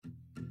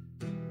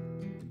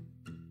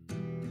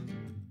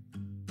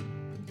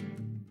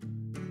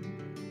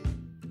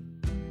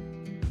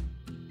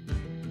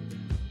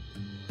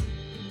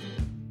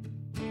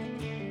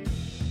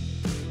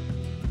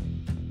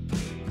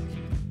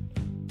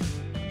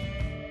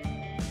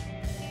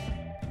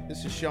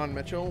This is Sean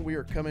Mitchell. We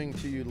are coming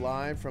to you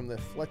live from the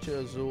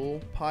Flecha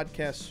Azul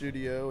podcast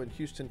studio in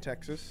Houston,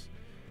 Texas.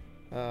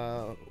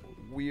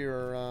 We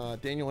are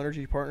Daniel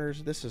Energy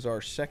Partners. This is our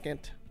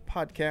second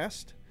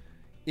podcast,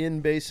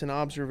 In Basin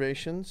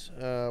Observations.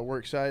 We're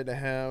excited to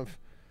have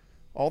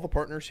all the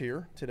partners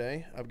here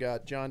today. I've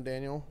got John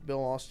Daniel,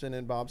 Bill Austin,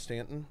 and Bob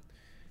Stanton.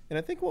 And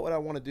I think what I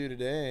want to do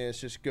today is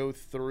just go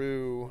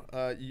through,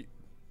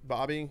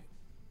 Bobby,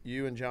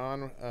 you and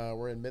John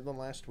were in Midland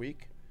last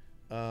week.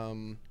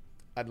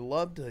 I'd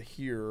love to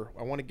hear,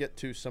 I want to get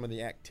to some of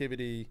the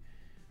activity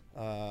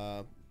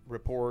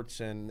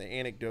reports and the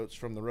anecdotes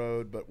from the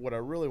road, but what I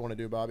really want to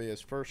do, Bobby,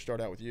 is first start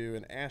out with you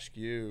and ask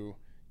you,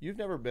 you've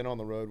never been on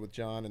the road with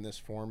John in this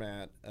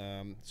format,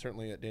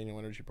 certainly at Daniel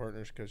Energy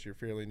Partners because you're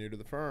fairly new to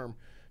the firm,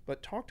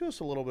 but talk to us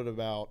a little bit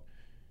about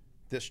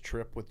this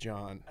trip with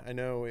John. I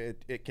know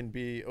it can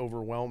be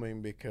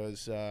overwhelming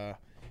because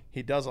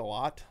he does a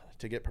lot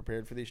to get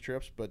prepared for these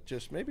trips, but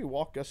just maybe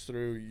walk us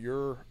through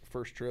your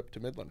first trip to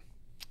Midland.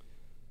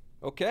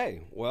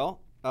 Okay, well,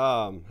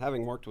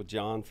 having worked with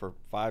John for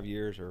 5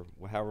 years or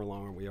however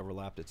long we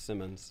overlapped at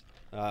Simmons,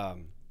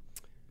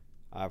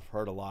 I've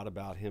heard a lot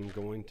about him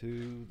going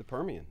to the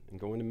Permian and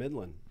going to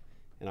Midland,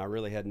 and I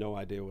really had no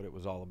idea what it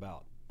was all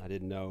about. I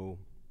didn't know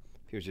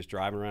if he was just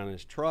driving around in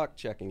his truck,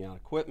 checking out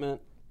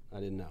equipment. I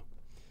didn't know.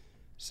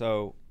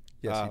 So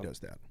yes, he does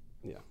that.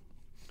 Yeah.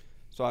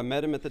 So I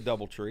met him at the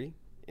DoubleTree,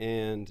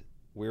 and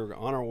we were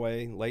on our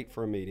way late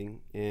for a meeting,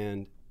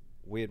 and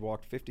we had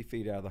walked 50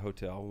 feet out of the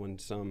hotel when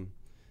some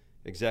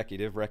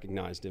executive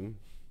recognized him,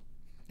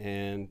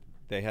 and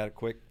they had a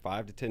quick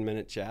 5 to 10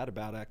 minute chat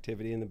about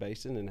activity in the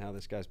basin and how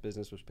this guy's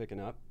business was picking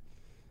up,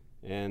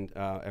 and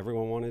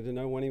everyone wanted to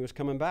know when he was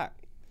coming back.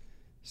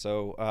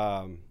 So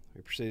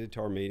we proceeded to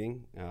our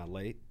meeting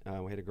late.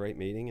 We had a great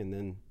meeting, and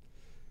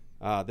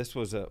then this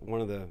was one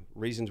of the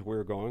reasons we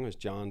were going was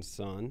John's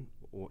son,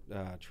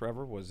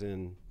 Trevor, was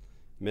in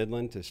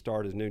Midland to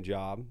start his new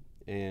job,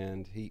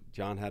 and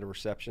John had a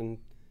reception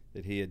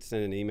that he had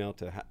sent an email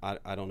to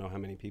I don't know how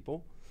many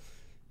people,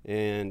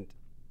 and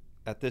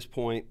at this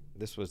point,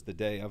 this was the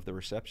day of the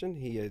reception.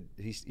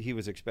 He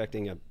was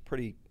expecting a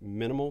pretty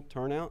minimal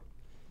turnout,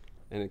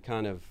 and it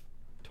kind of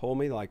told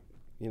me, like,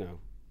 you know,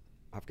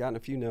 I've gotten a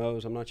few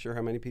no's. I'm not sure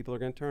how many people are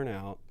going to turn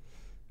out.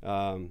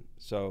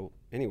 So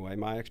anyway,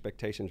 my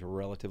expectations were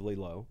relatively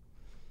low.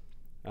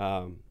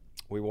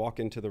 We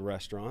walk into the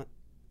restaurant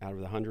out of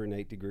the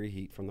 108-degree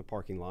heat from the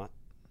parking lot,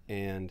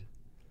 and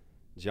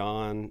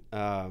John.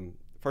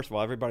 First of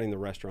all, everybody in the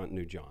restaurant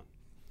knew John.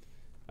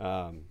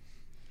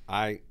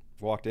 I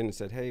walked in and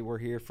said, "Hey, we're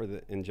here for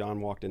the," and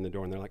John walked in the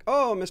door, and they're like,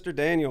 "Oh, Mr.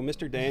 Daniel,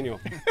 Mr. Daniel."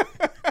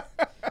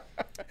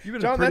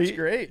 John, that's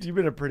great. You've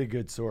been a pretty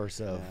good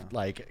source of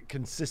like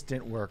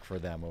consistent work for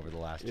them over the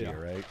last year,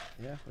 right?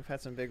 Yeah, we've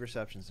had some big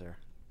receptions there.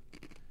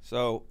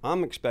 So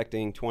I'm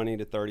expecting 20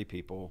 to 30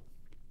 people.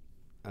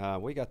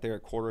 We got there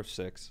at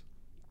 5:45.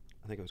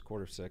 I think it was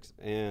 5:45,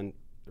 and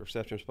the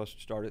reception was supposed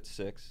to start at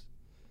 6.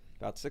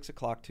 About 6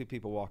 o'clock, 2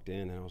 people walked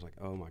in, and I was like,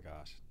 oh my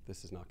gosh,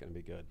 this is not going to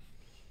be good.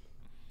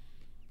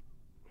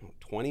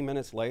 20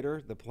 minutes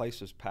later, the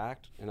place was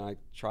packed, and I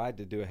tried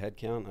to do a head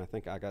count, and I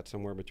think I got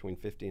somewhere between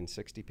 50 and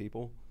 60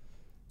 people.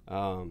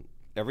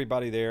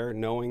 Everybody there,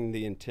 knowing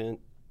the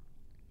intent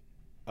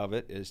of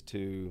it is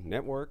to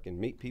network and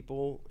meet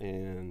people,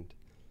 and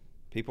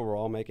people were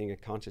all making a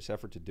conscious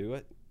effort to do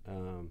it.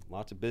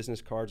 Lots of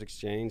business cards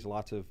exchanged,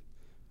 lots of,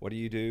 what do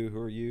you do, who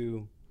are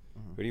you,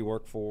 who do you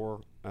work for?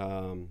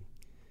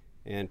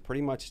 And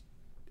pretty much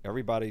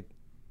everybody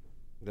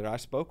that I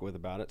spoke with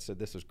about it said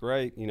this was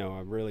great. You know,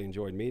 I really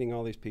enjoyed meeting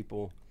all these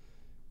people.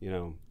 You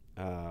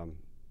know,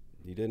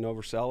 you didn't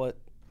oversell it.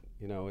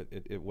 You know,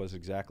 it was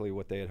exactly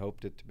what they had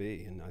hoped it to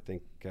be. And I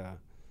think,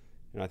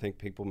 I think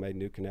people made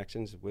new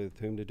connections with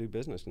whom to do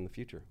business in the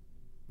future.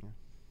 Yeah.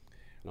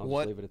 And I'll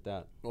just leave it at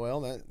that.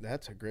 Well,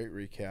 that's a great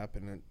recap,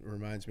 and it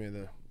reminds me of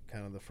the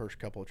kind of the first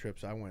couple of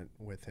trips I went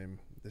with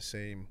him. The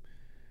same.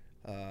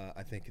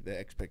 I think the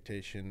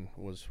expectation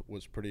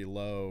was pretty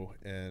low,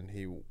 and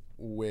he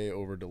way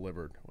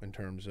over-delivered in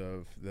terms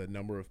of the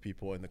number of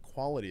people and the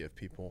quality of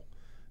people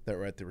that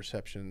were at the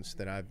receptions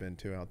that I've been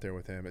to out there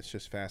with him. It's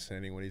just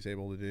fascinating what he's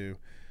able to do.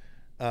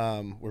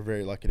 We're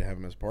very lucky to have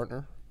him as a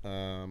partner.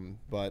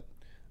 But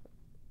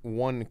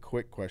one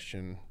quick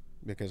question,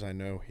 because I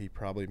know he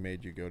probably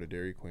made you go to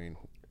Dairy Queen.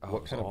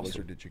 What kind of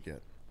blizzard did you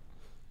get?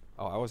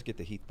 Oh, I always get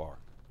the Heath bar.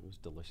 It was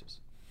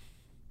delicious.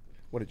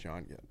 What did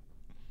John get?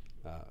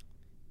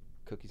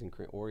 Cookies and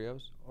cream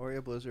Oreos.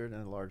 Oreo Blizzard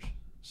and a large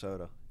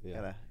soda.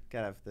 Yeah.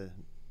 Gotta have the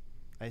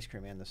ice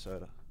cream and the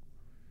soda.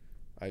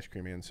 Ice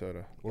cream and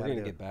soda. We're going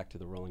to get back to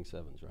the Rolling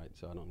Sevens, right?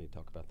 So I don't need to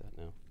talk about that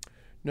now.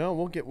 No,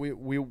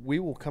 we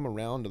will come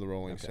around to the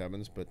Rolling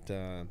Sevens, but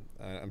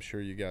I'm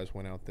sure you guys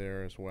went out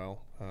there as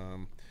well.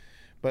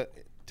 But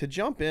to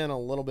jump in a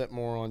little bit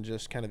more on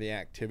just kind of the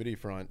activity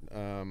front,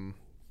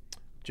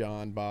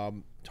 John,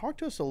 Bob, talk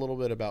to us a little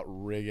bit about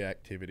rig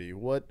activity.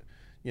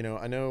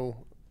 I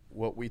know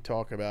what we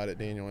talk about at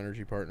Daniel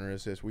Energy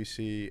Partners is we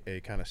see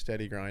a kind of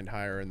steady grind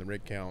higher in the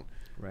rig count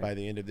by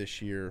the end of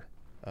this year.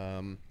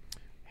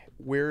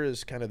 where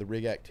is kind of the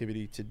rig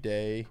activity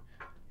today,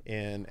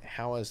 and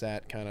how is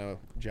that kind of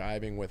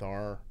jiving with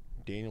our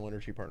Daniel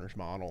Energy Partners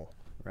model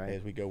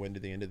as we go into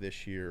the end of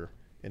this year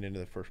and into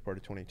the first part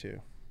of 22?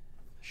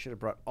 Should have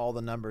brought all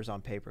the numbers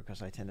on paper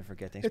because I tend to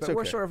forget things. It's But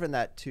we're okay. sort of in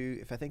that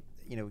if I think,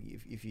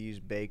 if you use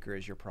Baker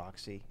as your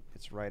proxy,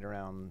 it's right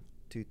around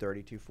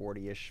 230,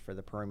 240-ish for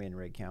the Permian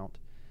rig count.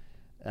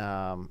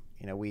 And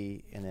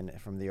then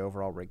from the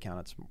overall rig count,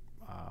 it's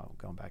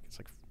going back, it's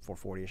like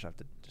 440-ish. I have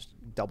to just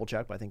double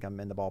check, but I think I'm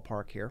in the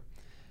ballpark here.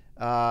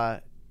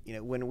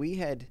 When we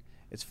had,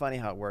 it's funny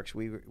how it works.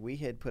 We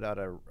had put out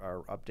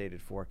our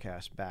updated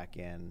forecast back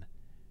in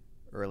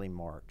early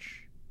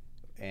March.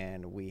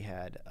 And we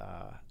had,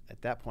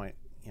 at that point,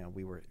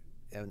 we were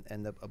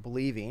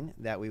believing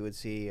that we would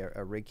see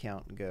a rig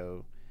count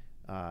go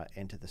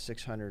into the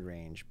 600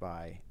 range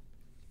by,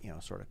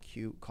 sort of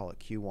call it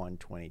Q1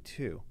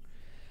 22.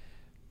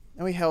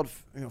 And we held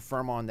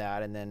firm on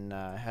that, and then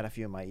had a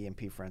few of my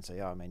E&P friends say,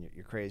 "Oh man,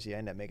 you're crazy." I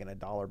ended up making a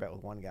 $1 bet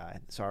with one guy.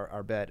 So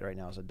our bet right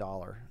now is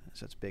 $1,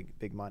 so it's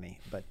big money.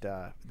 But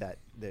that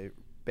the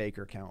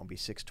Baker count will be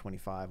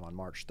 625 on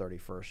March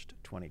 31st,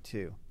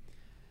 22.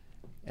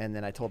 And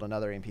then I told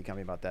another E&P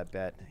company about that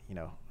bet,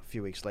 a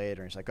few weeks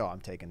later, and he's like, "Oh,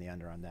 I'm taking the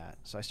under on that."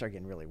 So I started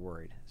getting really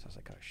worried. So I was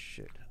like, "Oh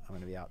shit, I'm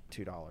going to be out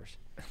 $2."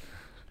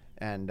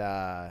 And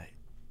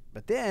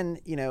but then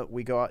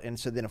we go out, and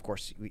so then of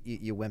course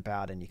you wimp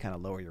out and you kind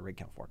of lower your rig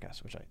count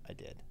forecast, which I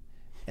did.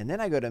 And then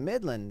I go to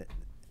Midland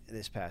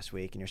this past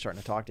week, and you're starting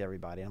to talk to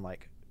everybody. And I'm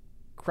like,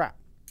 "Crap,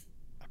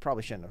 I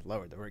probably shouldn't have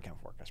lowered the rig count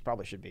forecast.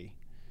 Probably should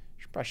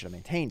have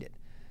maintained it."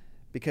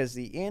 Because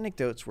the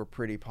anecdotes were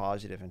pretty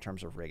positive in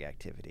terms of rig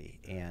activity,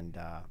 and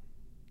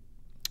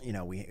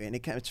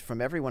it's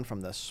from everyone from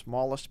the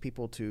smallest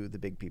people to the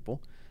big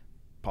people,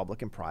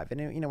 public and private.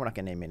 And we're not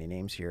going to name any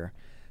names here,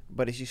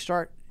 but as you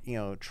start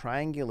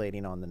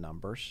triangulating on the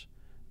numbers,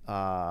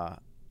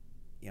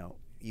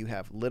 you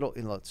have little.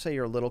 Let's say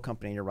you're a little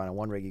company and you're running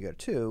one rig, you go to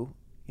two.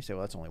 You say,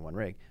 "Well, that's only one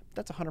rig,"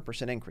 but that's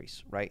 100%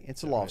 increase, right?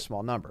 It's a law of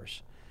small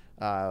numbers.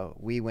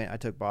 I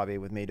took Bobby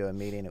with me to a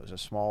meeting. It was a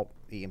small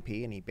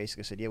E&P, and he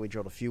basically said, "Yeah, we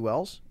drilled a few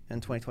wells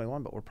in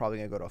 2021, but we're probably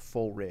going to go to a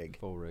full rig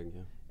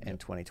in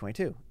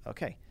 2022.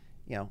 Okay.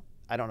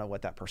 I don't know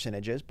what that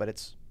percentage is, but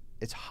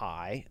it's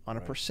high on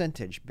a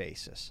percentage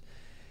basis.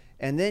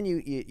 And then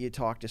you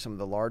talk to some of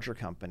the larger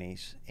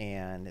companies,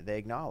 and they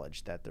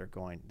acknowledge that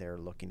they're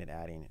looking at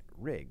adding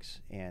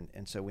rigs.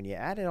 And so when you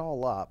add it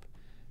all up,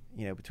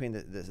 between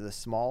the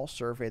small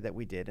survey that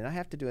we did, and I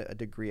have to do a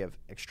degree of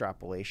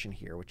extrapolation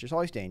here, which is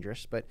always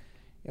dangerous, but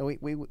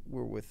we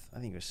were with, I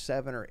think it was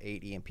 7 or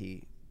 8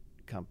 E&P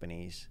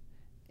companies,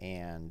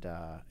 and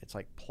it's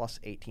like plus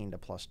 18 to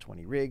plus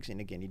 20 rigs. And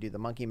again, you do the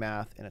monkey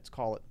math, and it's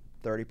call it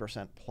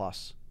 30%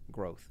 plus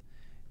growth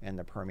in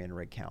the Permian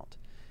rig count.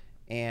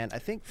 And I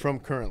think from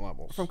current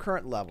levels, Oh,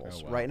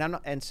 wow. right? And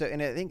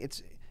I think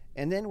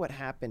and then what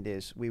happened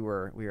is we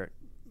were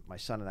my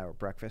son and I were at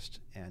breakfast,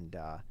 and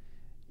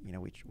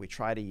we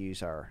try to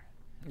use our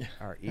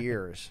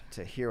ears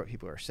to hear what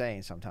people are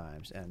saying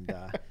sometimes. And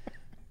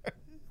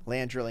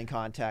land drilling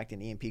contact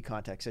and E&P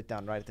contact sit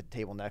down right at the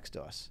table next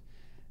to us.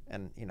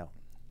 And,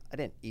 I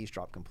didn't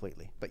eavesdrop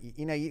completely, but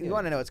you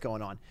want to know what's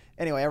going on.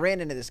 Anyway, I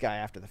ran into this guy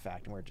after the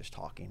fact, and we were just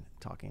talking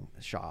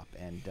shop.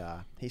 And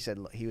he said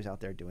he was out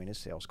there doing his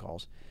sales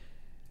calls.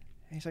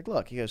 And he's like,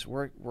 "Look," he goes,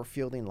 we're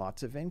fielding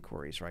lots of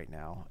inquiries right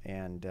now.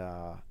 And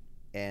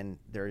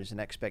there is an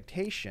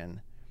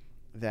expectation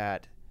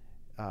that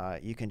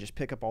you can just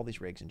pick up all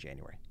these rigs in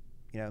January,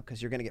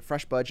 because you're going to get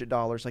fresh budget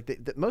dollars.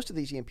 Like most of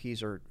these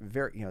E&Ps are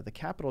very, the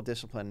capital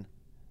discipline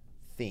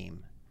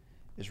theme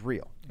is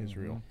real. Is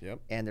real. Yep.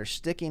 And they're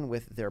sticking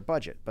with their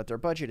budget, but their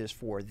budget is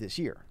for this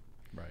year.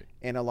 Right.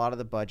 And a lot of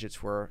the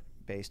budgets were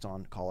based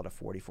on, call it a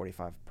 40,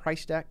 45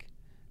 price deck.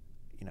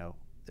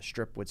 The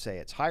strip would say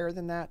it's higher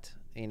than that.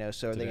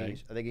 So are they going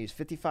to use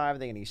 55? Are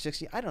they going to use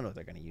 60? I don't know what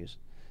they're going to use.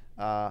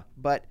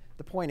 But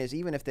the point is,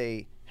 even if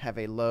they have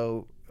a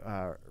low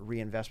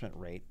reinvestment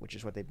rate, which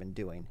is what they've been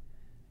doing,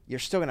 you're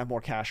still going to have more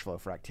cash flow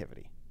for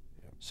activity.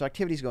 Yep. So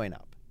activity's going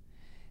up.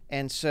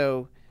 And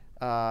so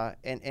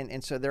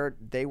and so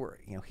they were,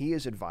 he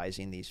is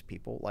advising these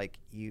people, like,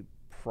 you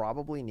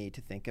probably need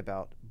to think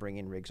about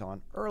bringing rigs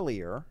on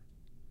earlier,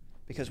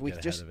 because we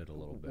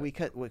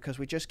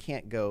just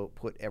can't go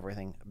put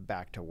everything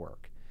back to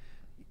work.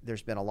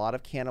 There's been a lot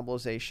of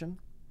cannibalization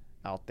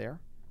out there,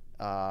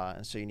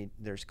 and so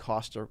there's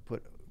cost to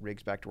put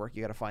rigs back to work.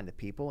 You got to find the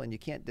people, and you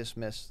can't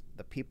dismiss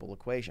the people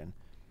equation.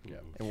 Yeah,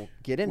 and we'll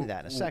get into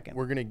that in a second.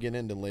 We're going to get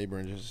into labor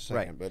in just a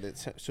second, but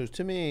it's so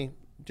to me,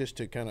 just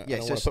to kind of, I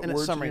don't so want to put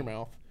words summary, in your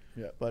mouth.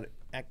 Yeah. But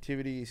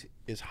activities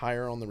is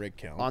higher on the rig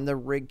count. On the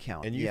rig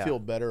count, and you feel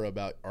better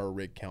about our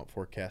rig count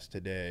forecast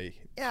today.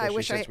 Yeah, I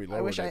wish I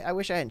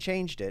hadn't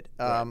changed it.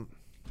 Right.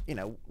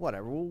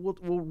 Whatever.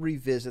 We'll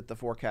revisit the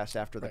forecast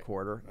after the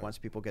quarter once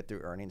people get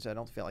through earnings. I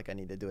don't feel like I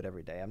need to do it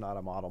every day. I'm not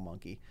a model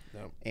monkey.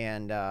 No.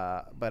 And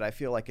but I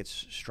feel like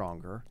it's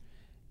stronger.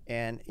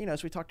 And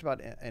as we talked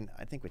about, and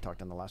I think we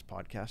talked on the last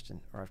podcast,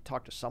 or I've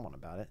talked to someone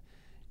about it.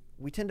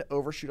 we tend to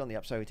overshoot on the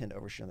upside, we tend to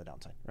overshoot on the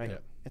downside, right? Yeah.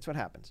 It's what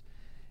happens.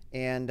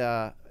 And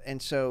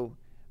so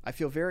I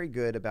feel very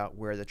good about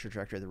where the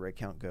trajectory of the rig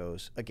count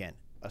goes. Again,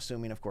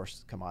 assuming, of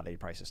course, commodity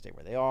prices stay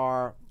where they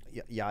are,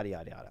 yada,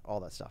 yada, yada, all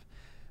that stuff.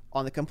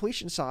 On the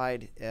completion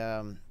side,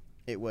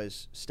 it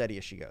was steady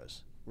as she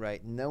goes,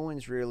 right? No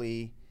one's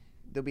really,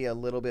 there'll be a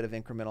little bit of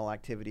incremental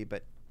activity,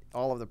 but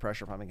all of the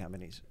pressure pumping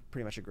companies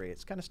pretty much agree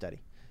it's kind of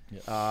steady.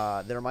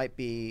 Yeah.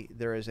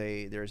 There is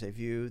a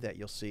view that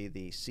you'll see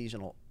the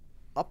seasonal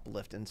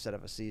uplift instead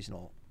of a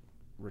seasonal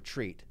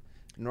retreat.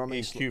 Normally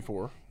in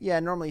Q4. Yeah,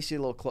 normally you see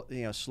a little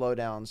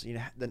slowdowns.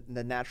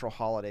 The natural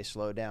holiday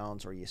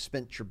slowdowns, or you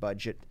spent your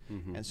budget,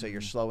 and so you're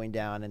slowing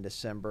down in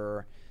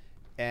December.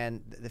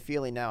 And the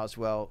feeling now is,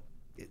 well,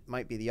 it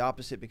might be the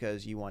opposite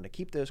because you want to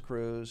keep those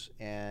crews,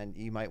 and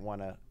you might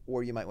want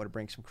to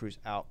bring some crews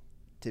out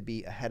to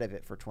be ahead of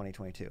it for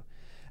 2022.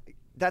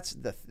 That's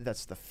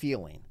the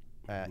feeling.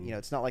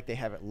 It's not like they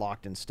have it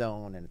locked in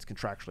stone and it's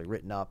contractually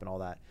written up and all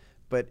that.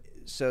 But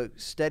so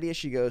steady as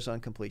she goes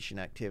on completion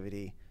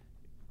activity,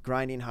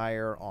 grinding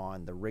higher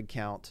on the rig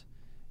count,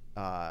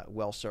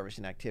 well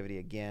servicing activity.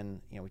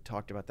 Again, we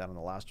talked about that on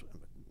the last,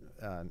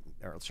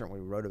 or certainly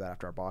we wrote about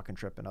after our Bakken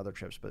trip and other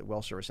trips. But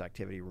well service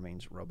activity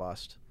remains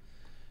robust.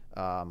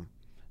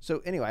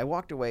 So anyway, I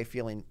walked away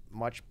feeling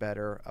much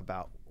better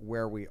about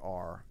where we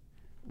are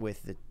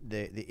with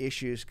the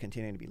issues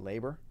continuing to be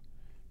labor,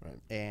 right?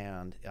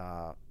 And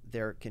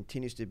there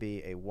continues to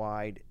be a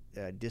wide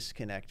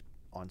disconnect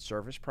on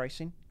service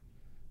pricing.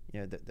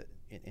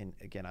 And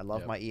again, I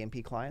love my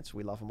E&P clients.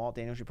 We love them all.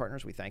 Daniel Energy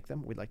Partners, we thank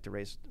them. We'd like to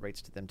raise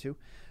rates to them too.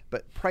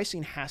 But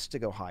pricing has to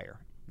go higher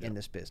in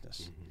this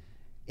business.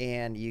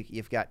 And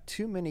you've got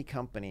too many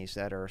companies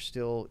that are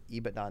still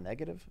EBITDA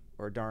negative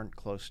or darn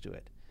close to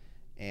it.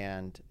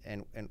 And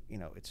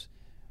it's,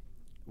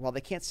 while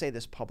they can't say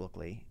this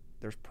publicly,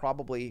 there's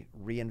probably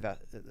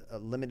a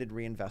limited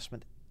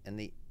reinvestment in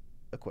the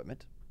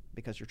equipment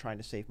because you're trying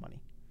to save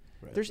money.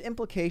 Right. There's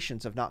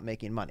implications of not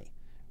making money.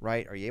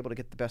 Right? Are you able to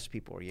get the best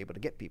people? Are you able to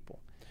get people?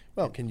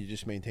 Well, can you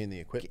just maintain the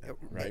equipment?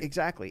 Right.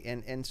 Exactly.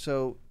 And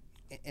so,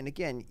 and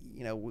again,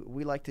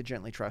 we like to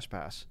gently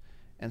trespass,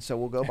 and so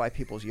we'll go by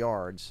people's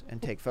yards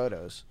and take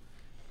photos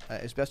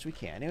as best we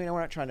can. We're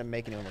not trying to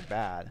make anyone look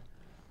bad,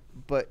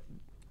 but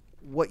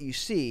what you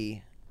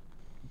see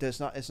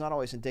it's not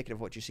always indicative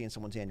of what you see in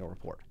someone's annual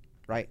report.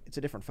 Right? It's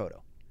a different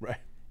photo. Right.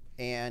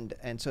 And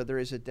so there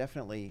is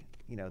definitely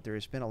there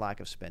has been a lack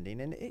of spending,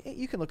 and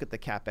you can look at the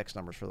CapEx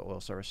numbers for the oil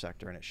service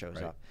sector, and it shows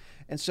up.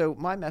 And so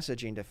my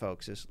messaging to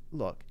folks is,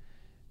 look,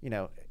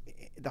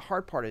 the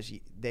hard part is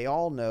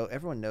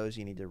everyone knows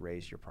you need to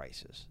raise your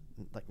prices.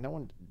 Like, no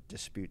one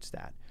disputes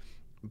that,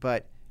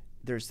 but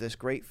there's this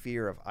great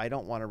fear of, I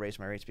don't want to raise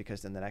my rates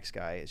because then the next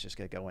guy is just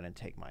going to go in and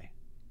take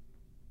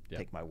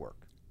my work.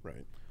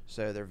 Right.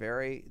 So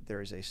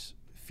there's a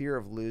fear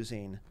of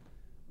losing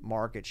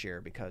market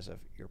share because of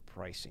your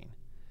pricing.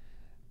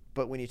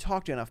 But when you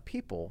talk to enough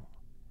people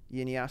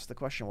and you ask the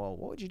question, well,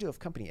 what would you do if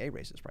company A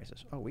raises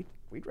prices? Oh,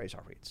 we'd raise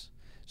our rates.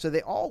 So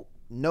they all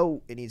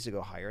know it needs to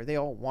go higher. They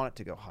all want it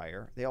to go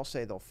higher. They all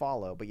say they'll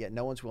follow, but yet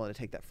no one's willing to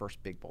take that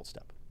first big bold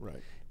step.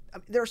 Right.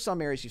 There are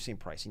some areas you've seen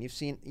pricing.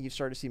 You've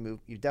started to see move.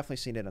 You've definitely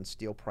seen it on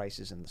steel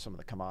prices and some of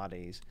the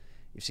commodities.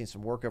 You've seen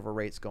some workover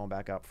rates going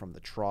back up from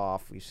the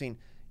trough. We've seen,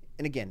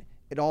 and again,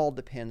 it all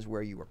depends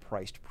where you were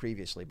priced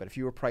previously. But if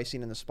you were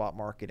pricing in the spot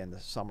market in the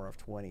summer of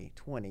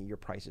 2020, your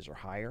prices are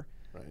higher.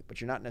 Right.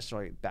 But you're not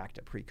necessarily back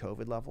to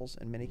pre-COVID levels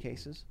in many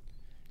cases.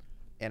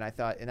 And I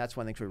thought, and that's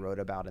one thing we wrote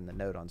about in the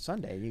note on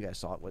Sunday, and you guys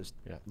saw it, was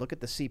look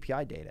at the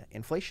CPI data.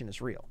 Inflation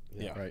is real.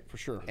 Yeah, right, for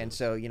sure. And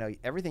so,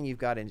 everything you've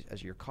got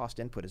as your cost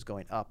input is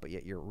going up, but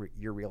yet your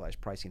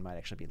realized pricing might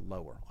actually be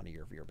lower on a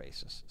year-over-year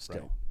basis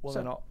still. Right.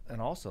 Well,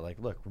 and also, like,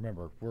 look,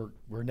 remember,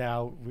 we're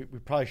now, we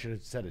probably should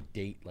have set a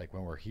date, like,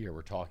 when we're here.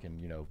 We're talking,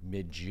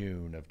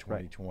 mid-June of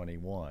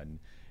 2021.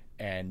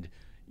 Right. And,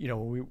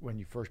 when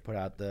you first put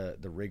out the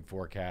rig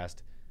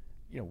forecast,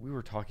 we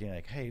were talking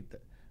like, hey,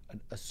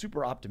 a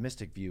super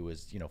optimistic view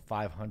is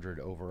 500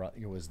 over,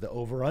 was the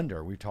over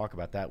under. We talk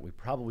about that. We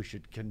probably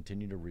should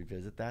continue to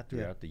revisit that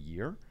throughout the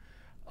year.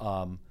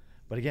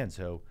 But again,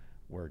 so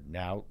we're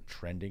now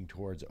trending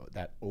towards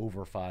that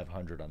over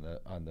 500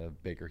 on the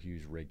Baker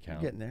Hughes rig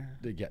count. Getting there.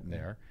 They're getting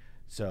there.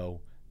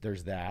 So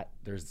there's that.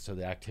 So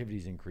the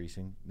activity's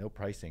increasing. No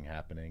pricing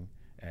happening,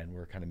 and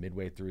we're kind of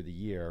midway through the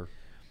year.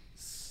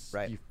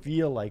 Right. You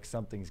feel like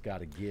something's got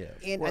to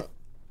give.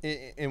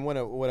 And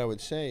what I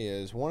would say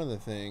is, one of the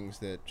things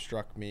that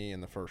struck me in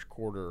the first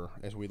quarter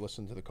as we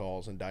listened to the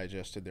calls and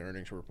digested the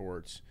earnings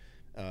reports,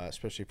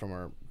 especially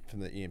from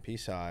the E&P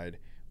side,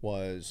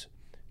 was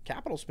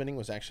capital spending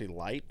was actually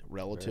light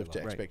relative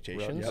to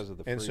expectations. Because of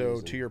the and so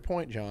to your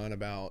point, John,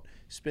 about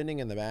spending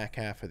in the back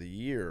half of the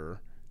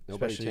year,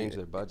 nobody changed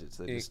their budgets.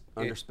 They just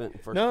underspent in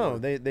first quarter. No,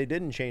 they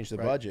didn't change the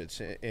budgets.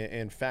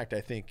 In fact,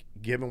 I think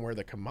given where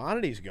the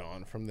commodity's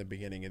gone from the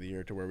beginning of the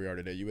year to where we are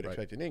today, you would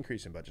expect an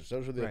increase in budgets.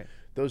 Those are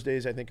those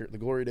days, I think, are the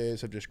glory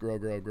days of just grow,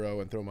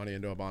 and throw money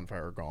into a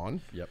bonfire are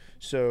gone. Yep.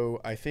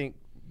 So I think,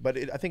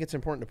 I think it's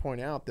important to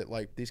point out that,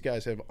 like, these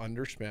guys have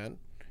underspent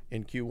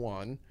in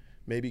Q1.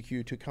 Maybe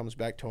Q2 comes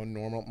back to a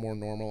more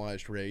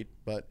normalized rate,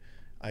 but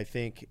I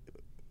think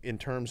in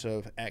terms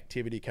of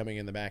activity coming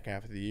in the back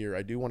half of the year,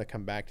 I do want to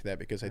come back to that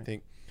because I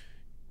think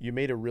you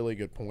made a really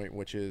good point,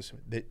 which is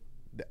that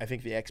I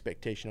think the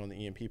expectation on the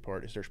E&P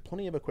part is there's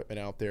plenty of equipment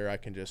out there. I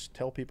can just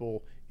tell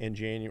people in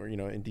January,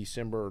 in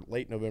December,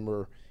 late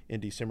November, in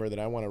December, that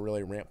I want to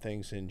really ramp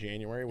things in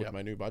January with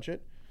my new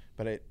budget,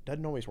 but it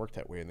doesn't always work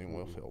that way in the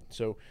oil field.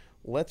 So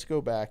let's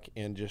go back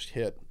and just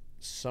hit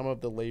some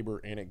of the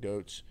labor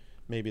anecdotes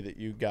maybe that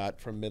you got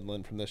from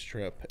Midland from this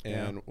trip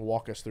and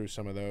walk us through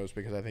some of those,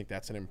 because I think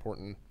that's an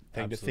important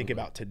thing to think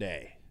about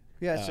today.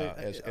 Yeah,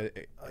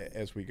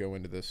 as we go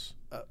into this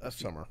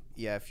summer.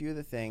 Yeah, a few of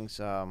the things.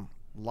 A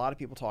lot of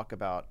people talk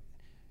about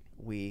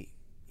we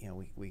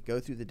go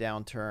through the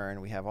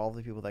downturn. We have all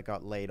the people that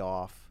got laid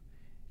off.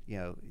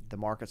 The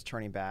market's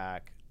turning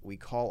back. We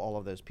call all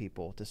of those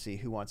people to see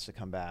who wants to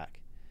come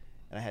back.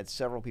 And I had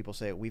several people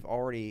say we've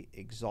already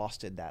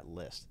exhausted that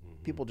list.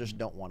 People just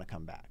don't want to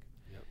come back.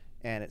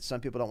 And some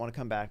people don't want to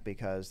come back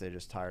because they're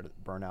just tired of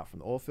burnout from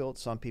the oil field.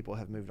 Some people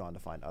have moved on to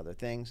find other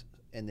things.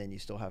 And then you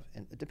still have,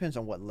 and it depends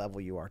on what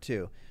level you are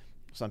too.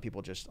 Some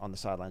people just on the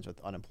sidelines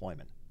with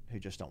unemployment who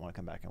just don't want to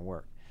come back and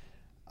work.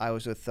 I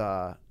was with,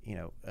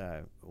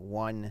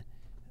 one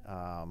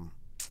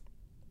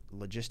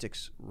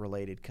logistics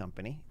related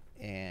company,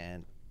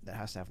 and that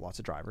has to have lots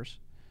of drivers.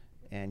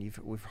 And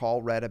we've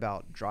all read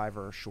about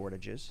driver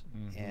shortages.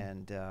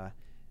 And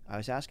I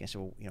was asking,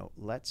 so,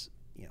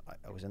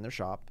 I was in their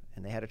shop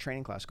and they had a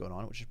training class going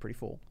on, which is pretty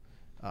full.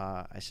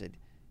 I said,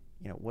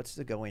 what's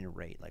the going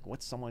rate? Like,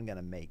 what's someone going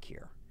to make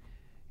here?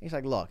 He's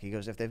like, look, he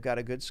goes, if they've got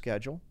a good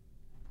schedule,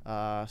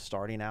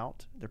 starting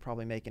out, they're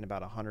probably making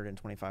about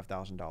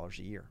 $125,000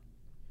 a year.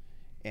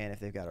 And if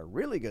they've got a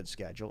really good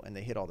schedule and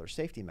they hit all their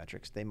safety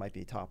metrics, they might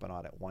be topping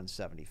out at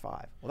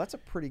 175. Well, that's a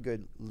pretty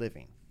good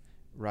living,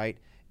 right?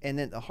 And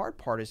then the hard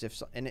part is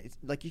it's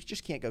like you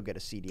just can't go get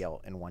a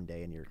CDL in one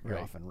day and you're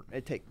off, and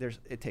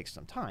it takes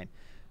some time.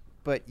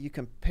 But you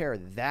compare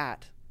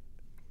that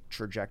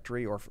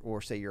trajectory,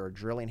 or say you're a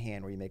drilling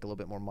hand where you make a little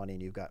bit more money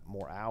and you've got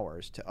more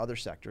hours, to other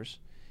sectors,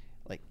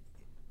 like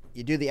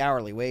you do the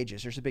hourly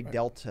wages. There's a big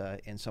delta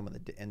in some of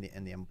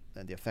the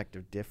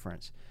effective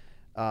difference.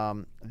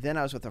 Then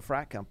I was with a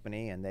frac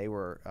company, and they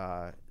were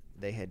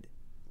they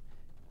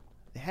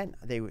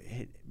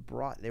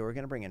were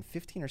going to bring in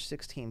 15 or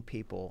 16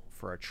 people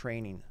for a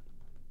training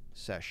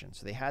session.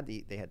 So they had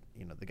the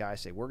guys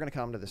say, we're going to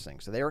come to this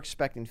thing. So they were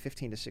expecting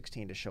 15 to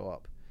 16 to show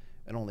up,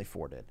 and only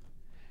 4 did.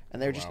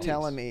 And they were just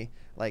telling me,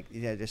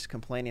 just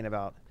complaining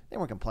about, they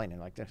weren't complaining,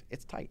 like,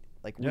 it's tight.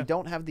 Like, we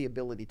don't have the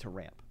ability to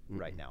ramp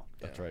right now.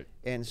 That's right.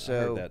 And so, I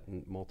heard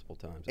that multiple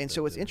times. And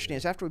so what's interesting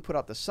is after we put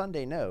out the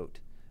Sunday note,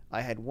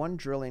 I had one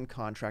drilling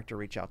contractor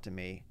reach out to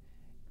me,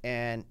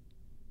 and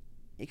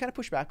he kind of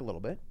pushed back a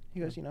little bit. He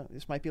goes,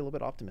 this might be a little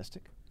bit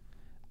optimistic,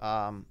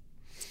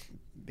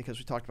 because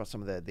we talked about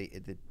some of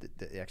the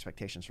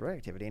expectations for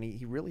activity, and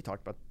he really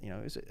talked about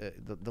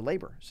the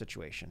labor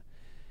situation.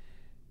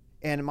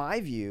 And my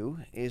view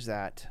is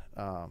that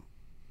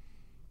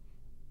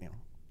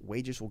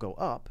wages will go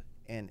up,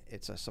 and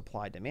it's a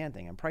supply-demand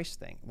thing and price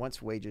thing.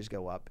 Once wages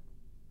go up,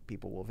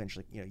 people will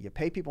eventually, you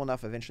pay people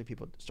enough, eventually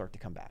people start to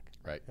come back.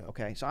 Right.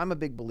 Okay. So I'm a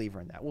big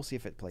believer in that. We'll see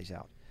if it plays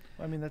out.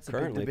 Well, I mean, that's a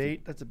big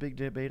debate. That's a big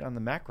debate on the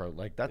macro.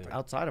 Like, that's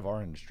outside of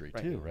our industry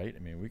too, right? I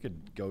mean, we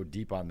could go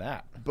deep on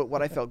that. But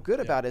what I felt good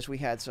about is we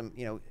had some,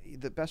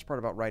 the best part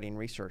about writing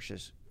research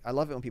is I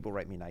love it when people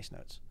write me nice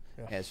notes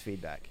as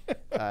feedback.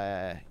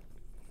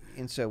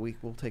 And so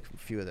we'll take a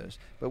few of those.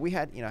 But we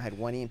had, I had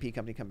one E&P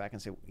company come back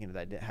and say,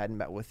 that hadn't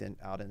met with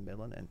out in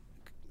Midland, and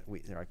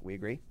they're like, we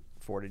agree.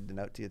 Forwarded the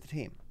note to the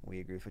team.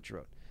 We agree with what you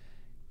wrote.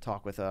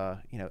 Talk with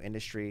a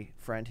industry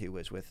friend who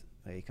was with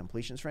a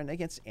completions friend.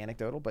 Again, it's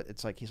anecdotal, but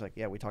it's like he's like,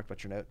 yeah, we talked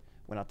about your note.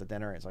 Went out to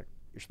dinner. And it's like,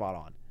 you're spot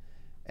on.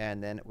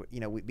 And then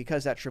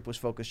because that trip was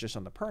focused just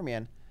on the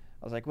Permian,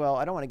 I was like, well,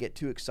 I don't want to get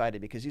too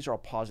excited because these are all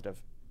positive.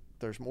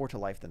 There's more to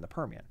life than the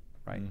Permian,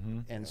 right?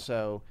 And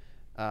so.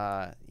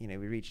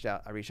 We reached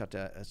out. I reached out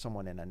to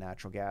someone in a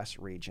natural gas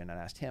region and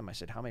asked him. I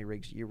said, "How many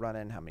rigs are you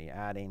running? How many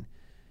adding?"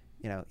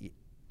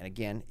 And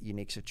again,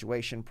 unique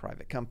situation,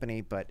 private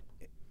company, but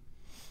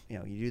you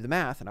do the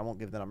math, and I won't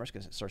give the numbers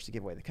because it starts to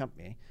give away the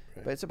company.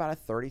 Right. But it's about a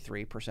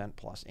 33%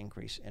 plus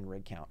increase in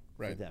rig count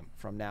for them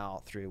from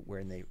now through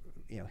where they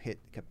hit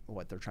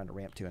what they're trying to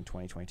ramp to in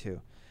 2022.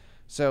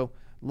 So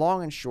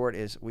long and short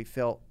is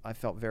I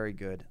felt very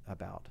good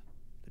about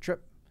the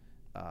trip.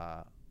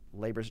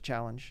 Labor's a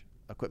challenge.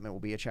 Equipment will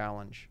be a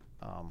challenge,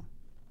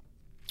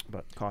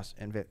 but cost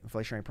and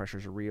inflationary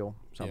pressures are real.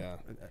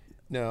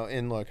 No,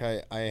 and look,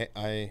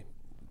 I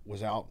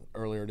was out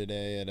earlier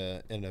today at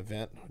an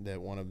event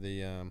that one of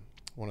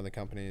the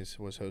companies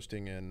was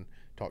hosting, and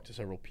talked to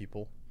several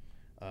people.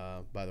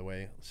 By the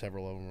way,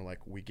 several of them were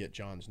like, "We get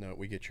John's note,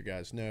 we get your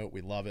guys' note,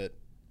 we love it,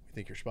 we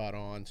think you're spot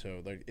on."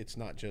 So it's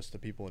not just the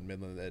people in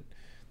Midland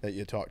that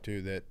you talk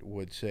to that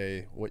would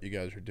say what you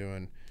guys are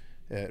doing.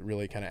 It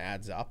really kind of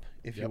adds up,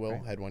 if you will.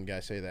 Right. Had one guy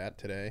say that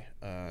today.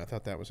 I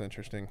thought that was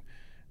interesting.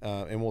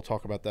 and we'll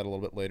talk about that a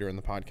little bit later in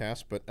the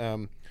podcast. But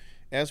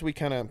as we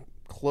kind of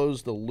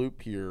close the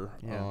loop here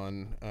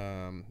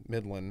on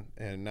Midland,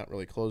 and not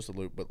really close the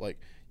loop, but like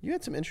you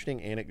had some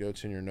interesting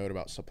anecdotes in your note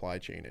about supply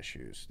chain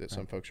issues that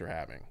some folks are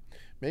having.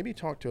 Maybe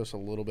talk to us a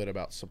little bit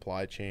about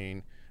supply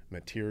chain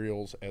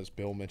materials, as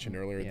Bill mentioned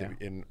earlier,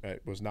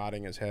 was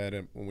nodding his head.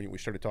 And when we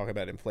started talking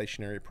about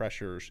inflationary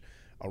pressures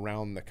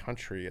around the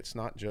country, it's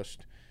not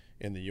just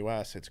in the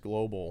U.S., it's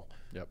global.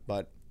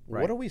 But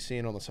what are we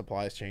seeing on the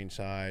supply chain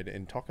side?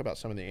 And talk about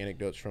some of the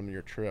anecdotes from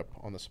your trip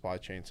on the supply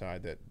chain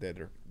side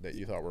that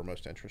you thought were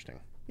most interesting.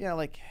 Yeah,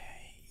 like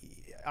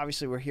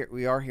obviously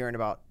we are hearing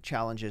about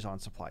challenges on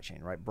supply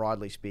chain, right?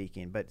 Broadly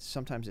speaking, but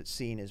sometimes it's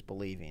seen as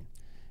believing.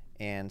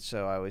 And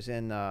so I was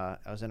in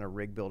a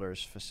rig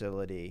builder's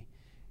facility,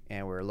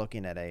 and we were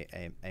looking at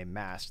a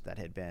mast that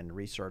had been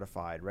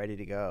recertified, ready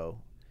to go,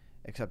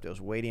 except it was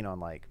waiting on,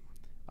 like,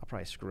 I'll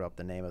probably screw up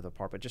the name of the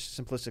part, but just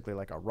simplistically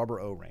like a rubber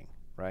O-ring,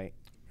 right?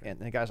 And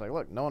the guy's like,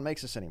 look, no one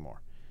makes this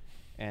anymore.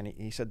 And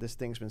he said this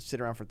thing's been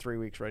sitting around for 3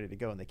 weeks ready to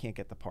go, and they can't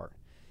get the part.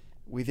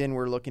 We then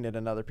were looking at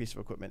another piece of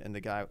equipment, and the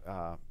guy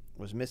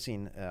was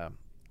missing,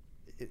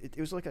 it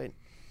was like an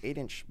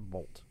 8-inch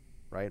bolt,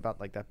 right? About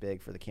like that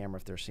big for the camera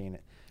if they're seeing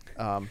it.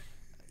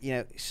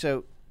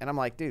 So, and I'm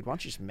like, dude, why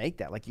don't you just make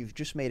that? Like, you've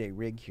just made a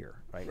rig here,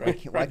 right?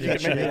 Why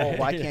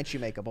can't you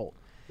make a bolt?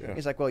 Yeah.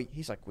 He's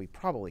like, we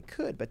probably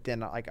could, but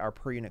then like our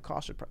per unit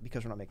cost would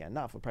because we're not making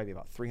enough, would probably be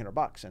about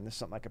 $300, and this is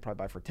something I could probably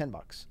buy for $10.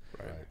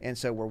 Right. And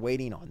so we're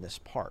waiting on this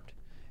part,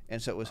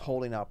 and so it was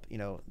holding up,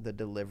 the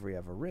delivery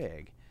of a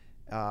rig.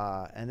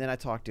 And then I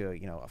talked to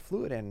a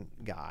fluid end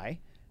guy,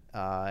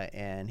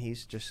 and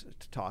he's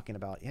just talking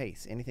about, hey,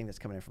 anything that's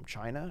coming in from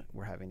China,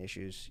 we're having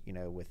issues,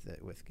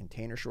 with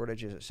container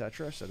shortages, et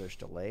cetera. So there's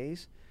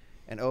delays,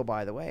 and oh,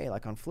 by the way,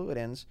 like on fluid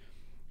ends,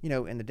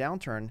 in the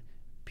downturn,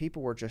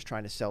 people were just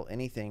trying to sell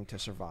anything to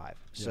survive.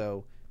 Yeah.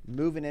 So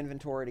moving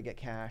inventory to get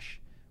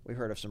cash. We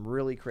heard of some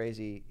really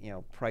crazy,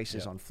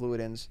 prices on fluid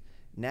ends.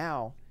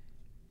 Now,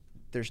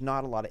 there's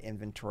not a lot of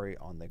inventory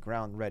on the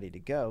ground ready to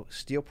go.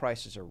 Steel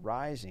prices are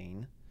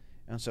rising,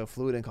 and so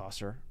fluid end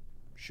costs are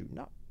shooting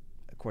up,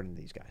 according to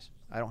these guys.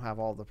 I don't have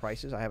all the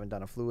prices. I haven't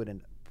done a fluid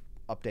end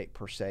update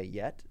per se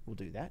yet. We'll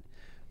do that.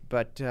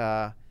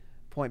 But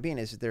point being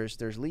is that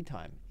there's lead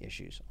time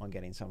issues on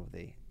getting some of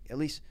at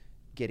least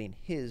getting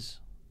his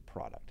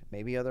product.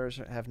 Maybe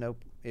others have no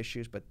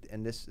issues, but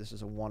this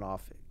is a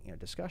one-off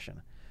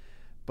discussion.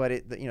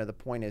 But the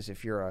point is,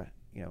 if you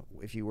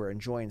were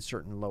enjoying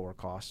certain lower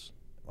costs,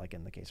 like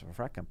in the case of a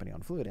frac company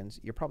on fluid ends,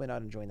 you're probably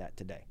not enjoying that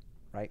today,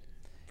 right?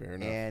 Fair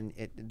enough.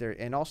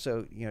 And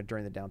also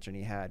during the downturn,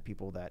 you had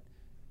people that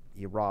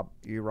you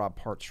rob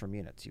parts from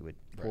units. You would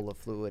pull a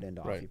fluid end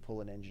off, you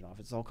pull an engine off.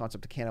 It's the whole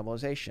concept of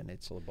cannibalization.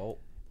 It's a bolt.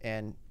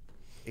 And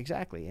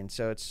exactly, and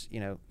so it's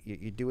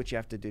you do what you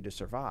have to do to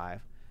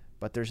survive.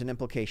 But there's an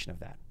implication of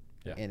that,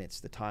 and it's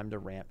the time to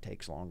ramp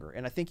takes longer.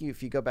 And I think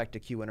if you go back to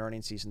Q1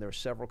 earnings season, there were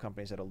several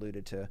companies that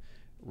alluded to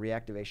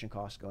reactivation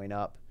costs going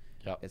up,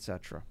 et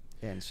cetera.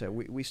 And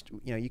so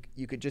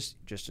you could just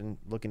in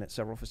looking at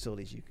several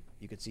facilities,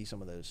 you could see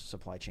some of those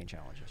supply chain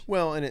challenges.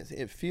 Well, and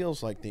it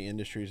feels like the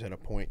industry's at a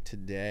point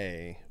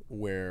today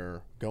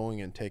where going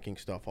and taking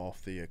stuff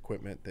off the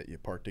equipment that you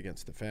parked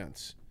against the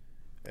fence,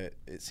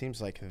 it seems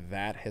like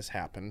that has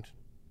happened.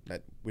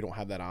 That we don't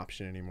have that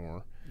option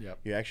anymore.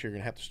 Yep. You actually are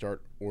going to have to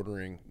start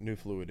ordering new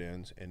fluid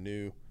ends and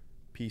new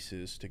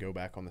pieces to go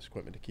back on this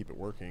equipment to keep it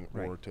working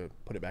or to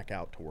put it back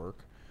out to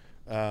work.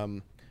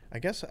 I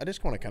guess I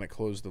just want to kind of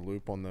close the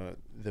loop on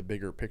the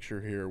bigger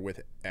picture here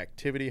with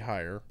activity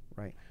higher.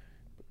 Right.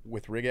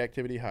 With rig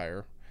activity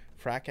higher,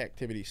 frac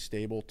activity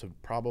stable to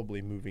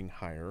probably moving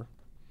higher,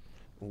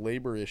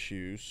 labor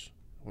issues.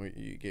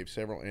 You gave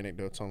several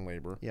anecdotes on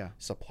labor. Yeah.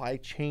 Supply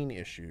chain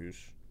issues,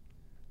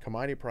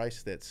 commodity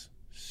price that's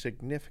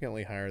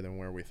significantly higher than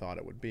where we thought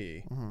it would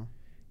be. Mm-hmm.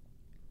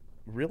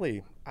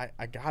 Really,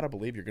 I gotta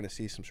believe you're going to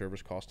see some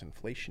service cost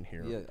inflation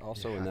here. Yeah.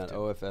 Also, in that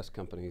OFS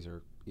companies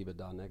are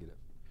EBITDA negative.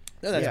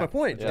 No, that's my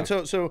point. Yeah. And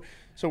so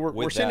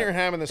we're sitting here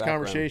having this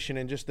conversation,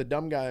 and just the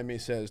dumb guy in me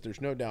says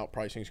there's no doubt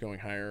pricing is going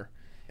higher,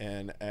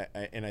 and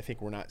I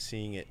think we're not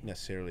seeing it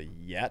necessarily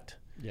yet.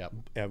 Yeah.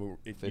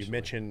 You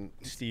mentioned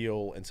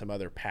steel and some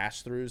other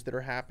pass-throughs that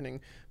are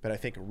happening, but I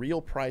think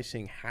real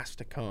pricing has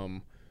to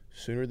come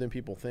sooner than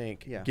people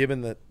think,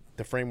 given the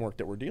framework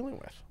that we're dealing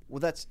with.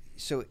 Well, it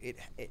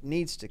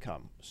needs to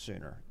come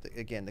sooner.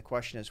 Again, the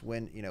question is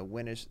when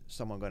is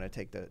someone going to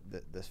take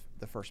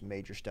the first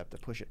major step to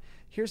push it?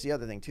 Here's the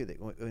other thing too, that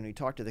when we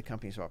talk to the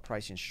companies about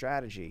pricing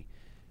strategy,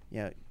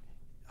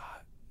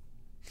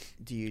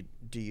 do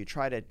you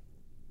try to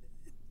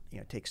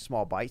take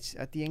small bites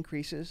at the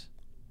increases?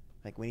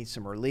 Like, we need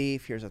some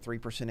relief, here's a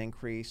 3%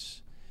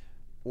 increase,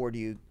 or do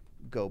you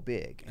go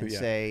big and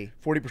say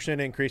 40%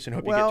 increase and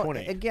hope you get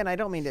 20? Again, I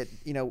don't mean that,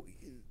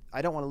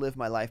 I don't want to live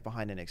my life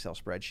behind an Excel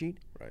spreadsheet.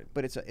 Right.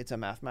 But it's a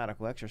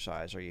mathematical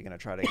exercise. Are you going to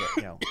try to get,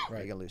 are you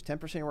going to lose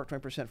 10% of your work,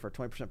 20% for a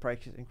 20% price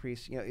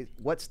increase?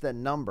 What's the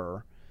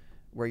number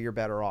where you're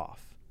better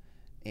off?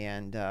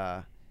 And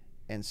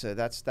And so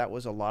that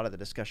was a lot of the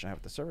discussion I had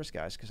with the service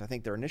guys, because I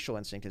think their initial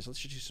instinct is, let's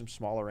just do some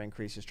smaller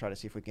increases, try to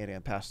see if we can get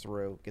it pass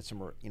through, get some,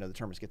 the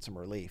term is get some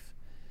relief.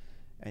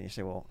 And you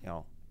say, well,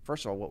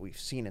 first of all, what we've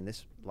seen in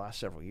this last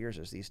several years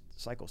is these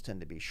cycles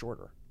tend to be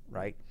shorter,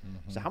 right?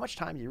 Mm-hmm. So how much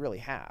time do you really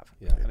have?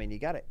 Yeah. I mean, you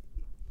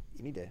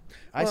need to.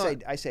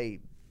 I say,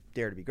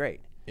 dare to be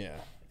great. Yeah.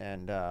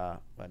 And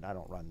but I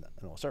don't run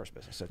an oil service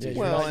business, so it's easy.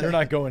 You're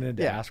not going in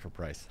to ask for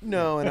price.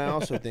 No, and I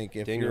also think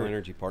if Daniel you're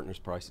Energy Partners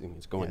pricing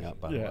is going up,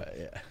 by the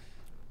way. Yeah.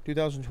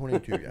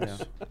 2022,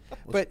 yes.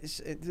 But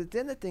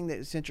then the thing that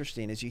is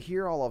interesting is you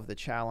hear all of the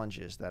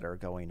challenges that are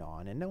going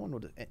on, and no one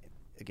would.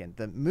 Again,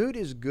 the mood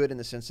is good in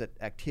the sense that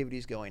activity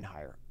is going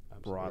higher,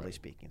 broadly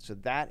speaking. So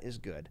that is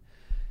good.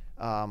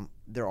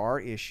 There are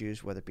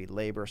issues, whether it be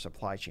labor,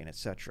 supply chain,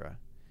 et.cetera.,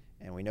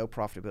 and we know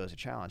profitability is a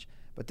challenge.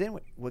 But then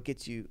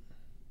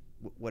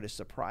what is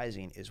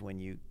surprising is when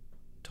you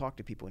talk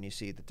to people and you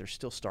see that there's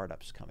still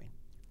startups coming.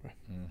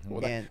 Mm-hmm.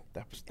 Well,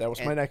 that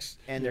was my next.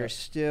 And there's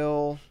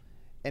still,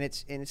 and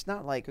it's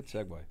not like Good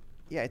segue.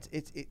 Yeah,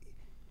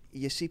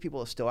 you see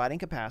people still adding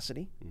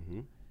capacity.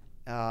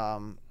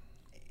 Mm-hmm.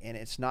 And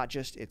it's not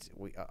just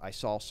I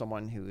saw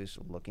someone who is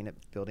looking at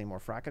building more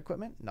frac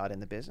equipment, not in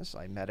the business.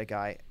 I met a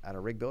guy at a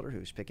rig builder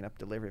who's picking up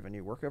delivery of a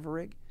new workover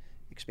rig,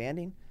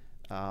 expanding.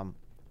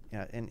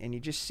 And you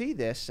just see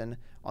this, and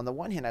on the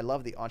one hand, I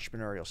love the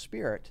entrepreneurial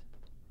spirit,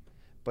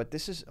 but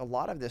a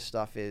lot of this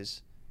stuff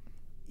is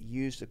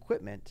used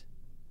equipment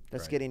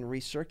that's getting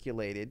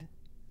recirculated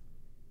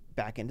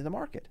back into the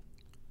market,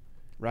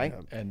 right?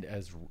 Yeah.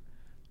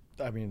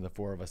 And the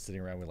four of us sitting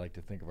around, we like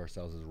to think of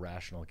ourselves as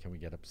rational. Can we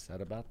get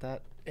upset about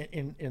that?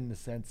 In the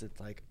sense, it's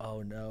like,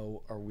 oh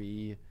no,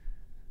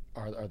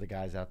 are the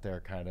guys out there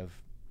kind of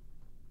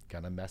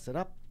gonna mess it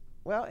up?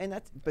 Well,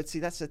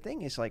 that's the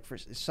thing is, like, for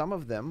some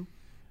of them,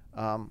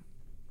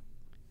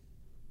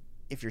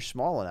 if you're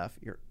small enough,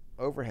 your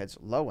overhead's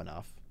low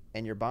enough,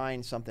 and you're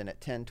buying something at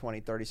 10, 20,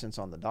 30 cents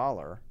on the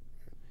dollar,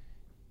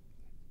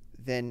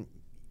 then,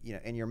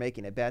 and you're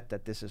making a bet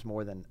that this is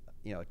more than,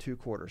 a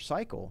 2-quarter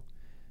cycle.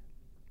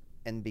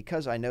 And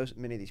because I know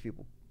many of these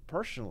people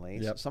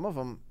personally, some of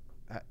them,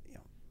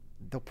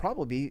 they'll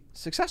probably be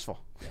successful,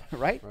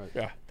 right?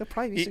 Yeah. They'll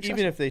probably be successful.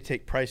 Even if they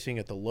take pricing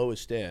at the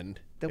lowest end,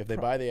 if they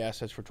buy the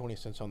assets for 20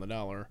 cents on the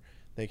dollar,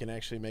 they can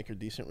actually make a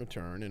decent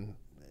return. And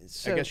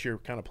I guess you're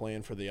kind of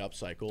playing for the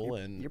upcycle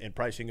and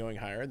pricing going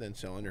higher than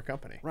selling your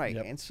company. Right.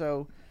 Yep. And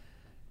so,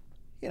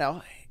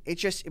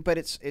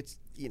 it's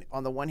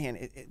on the one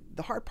hand,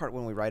 the hard part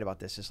when we write about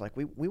this is, like,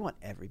 we want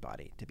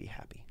everybody to be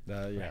happy.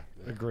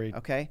 Agreed.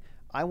 Okay?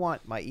 I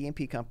want my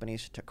E&P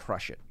companies to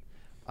crush it.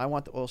 I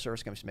want the oil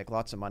service companies to make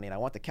lots of money, and I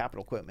want the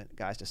capital equipment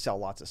guys to sell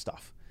lots of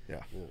stuff. Yeah.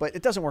 But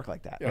it doesn't work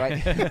like that,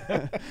 right?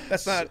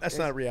 That's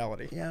not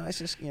reality. Yeah, it's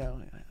just,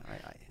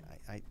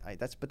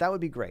 but that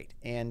would be great.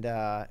 And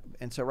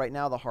so right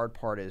now the hard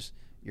part is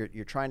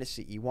you're trying to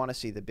see, you want to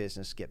see the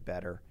business get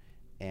better,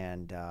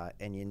 and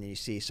you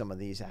see some of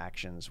these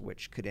actions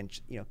which can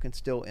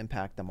still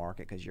impact the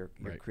market because you're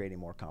creating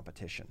more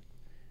competition.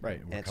 Right.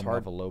 And we're it's coming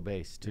hard off a low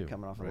base too.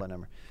 Coming off a low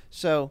number.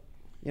 So,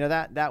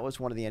 that was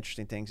one of the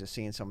interesting things, is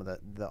seeing some of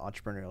the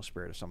entrepreneurial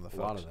spirit of some of the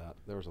folks. A lot of that.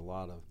 There was a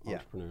lot of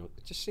entrepreneurial.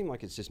 It just seemed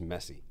like it's just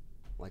messy.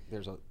 Like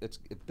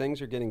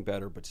things are getting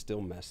better, but still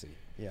messy.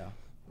 Yeah.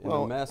 And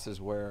the mess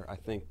is where I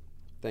think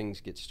things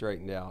get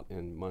straightened out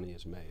and money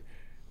is made.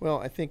 Well,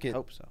 I think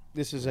hope so.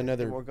 This is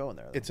another. We're going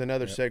there, though. It's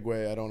another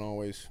segue. I don't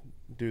always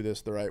do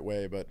this the right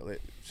way, but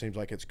it seems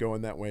like it's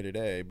going that way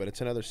today. But it's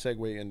another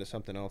segue into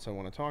something else I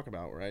want to talk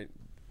about. Right,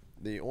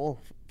 the oil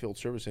field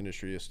service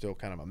industry is still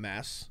kind of a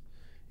mess,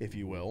 if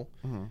you will.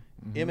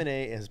 Mm-hmm.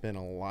 M&A has been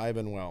alive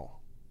and well.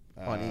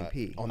 On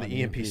E&P. On the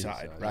E&P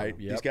side, right?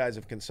 Yep. These guys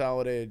have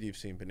consolidated. You've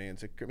seen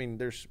Bonanza. I mean,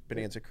 there's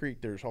Bonanza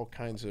Creek. There's all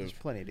kinds There's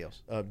plenty of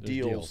deals.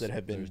 Deals that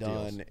have been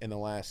done in the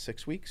last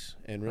 6 weeks,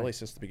 and really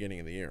since the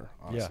beginning of the year,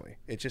 honestly.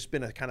 Yeah. It's just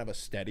been a kind of a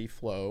steady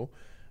flow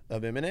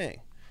of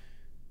M&A.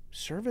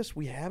 Service,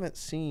 we haven't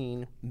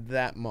seen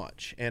that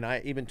much. And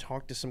I even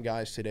talked to some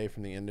guys today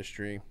from the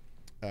industry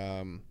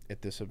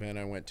at this event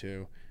I went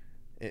to.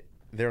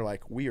 They're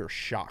like, we are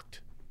shocked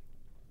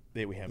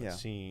that we haven't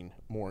seen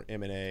more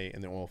M&A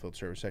in the oil field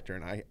service sector.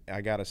 And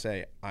I got to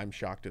say, I'm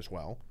shocked as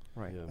well.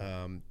 Right.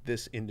 Yeah.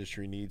 This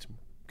industry needs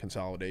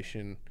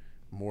consolidation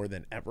more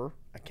than ever.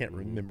 I can't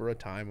remember a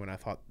time when I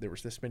thought there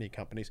was this many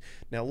companies.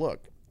 Now,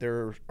 look,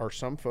 there are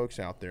some folks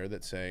out there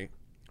that say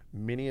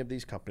many of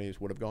these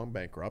companies would have gone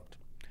bankrupt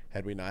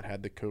had we not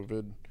had the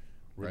COVID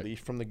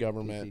relief from the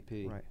government.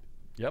 PPP. Right.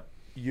 Yep.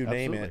 You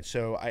name it.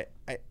 So I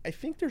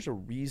think there's a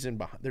reason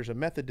behind, there's a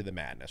method to the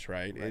madness,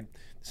 right?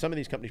 Some of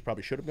these companies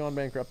probably should have gone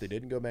bankrupt. They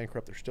didn't go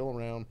bankrupt. They're still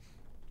around.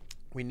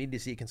 We need to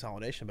see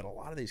consolidation, but a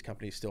lot of these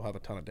companies still have a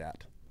ton of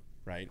debt,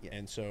 right? Yeah.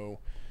 And so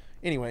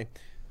anyway,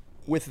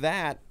 with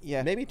that,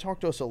 maybe talk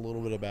to us a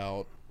little bit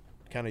about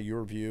kind of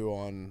your view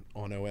on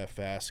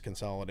OFS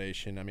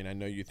consolidation. I mean, I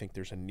know you think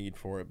there's a need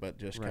for it, but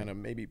just kind of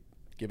maybe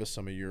give us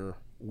some of your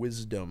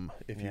wisdom,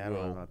 if you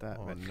will, about that,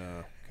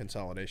 on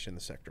consolidation in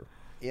the sector.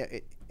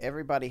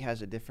 everybody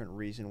has a different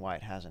reason why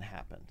it hasn't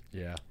happened.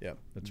 Yeah. Yep.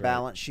 That's right.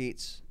 Balance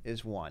sheets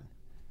is one.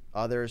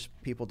 Others,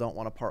 people don't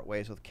want to part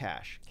ways with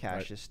cash.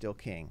 Cash is still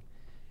king.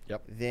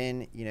 Yep.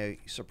 Then,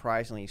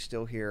 surprisingly, you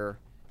still hear,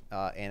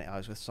 and I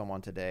was with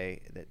someone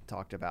today that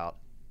talked about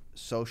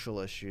social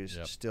issues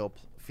still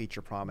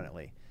feature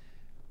prominently.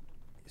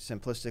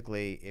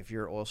 Simplistically, if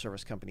you're oil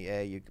service company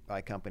A, you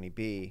buy company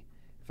B.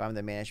 If I'm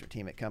the management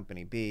team at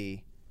company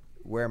B,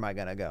 where am I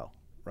going to go?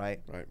 Right.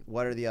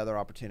 What are the other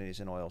opportunities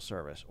in oil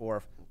service? Or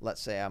if,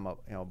 let's say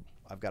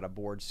I've got a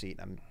board seat,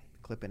 I'm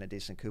clipping a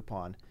decent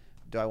coupon.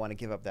 Do I want to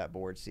give up that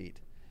board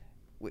seat?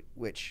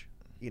 Which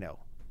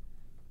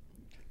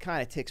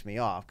kind of ticks me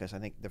off, because I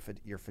think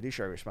your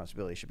fiduciary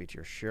responsibility should be to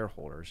your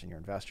shareholders and your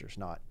investors,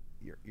 not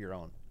your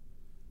own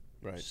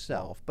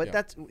self. But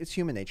it's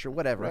human nature,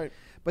 whatever. Right.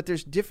 But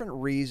there's different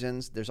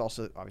reasons. There's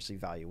also obviously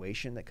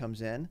valuation that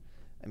comes in.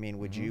 I mean,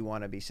 would you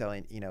want to be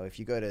selling, if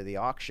you go to the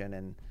auction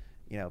and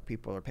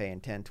people are paying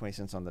 10, 20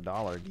 cents on the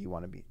dollar, do you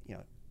want to be, do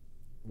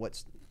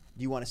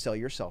you want to sell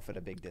yourself at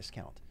a big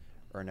discount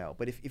or no?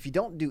 But if you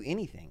don't do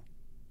anything,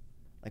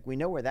 like we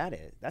know where that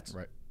is, that's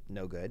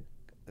no good,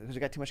 because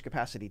we got too much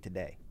capacity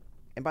today.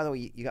 And by the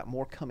way, you got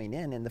more coming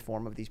in the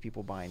form of these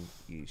people buying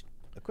used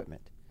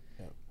equipment.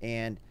 Yeah.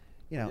 And,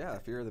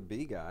 if you're the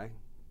B guy,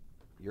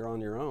 you're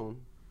on your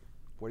own.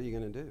 What are you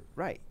going to do?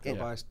 Right.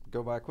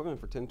 Go buy equipment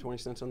for 10, 20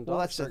 cents on the dollar.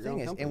 Well, that's the thing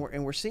is,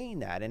 and we're seeing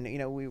that. And,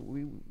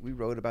 we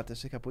wrote about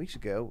this a couple weeks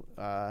ago.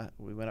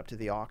 We went up to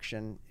the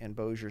auction in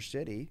Bossier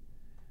City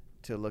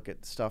to look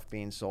at stuff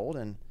being sold.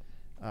 And,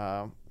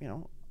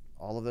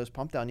 all of those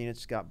pump down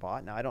units got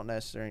bought. Now, I don't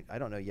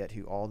know yet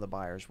who all the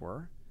buyers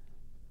were,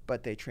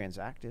 but they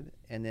transacted.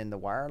 And then the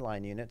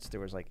wireline units,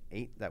 there was like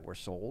 8 that were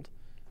sold.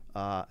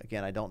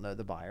 Again, I don't know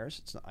the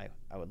buyers. It's not,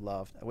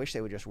 I wish they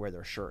would just wear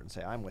their shirt and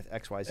say, I'm with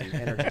XYZ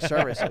Energy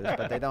Services,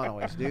 but they don't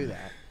always do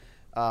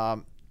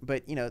that.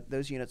 But,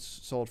 those units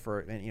sold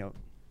for,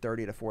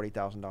 $30,000 to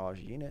 $40,000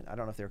 a unit. I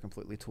don't know if they were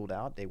completely tooled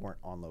out. They weren't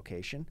on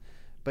location.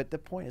 But the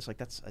point is,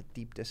 that's a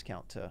deep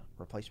discount to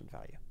replacement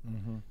value.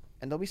 Mm-hmm.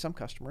 And there'll be some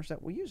customers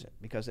that will use it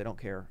because they don't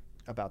care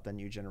about the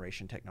new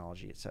generation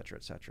technology, et cetera,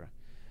 et cetera.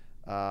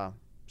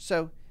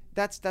 So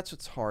that's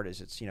what's hard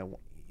is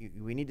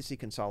we need to see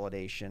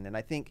consolidation. And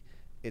I think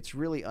it's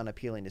really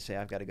unappealing to say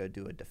I've got to go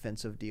do a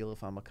defensive deal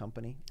if I'm a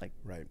company.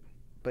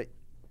 But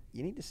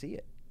you need to see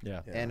it.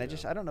 Yeah. And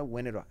I don't know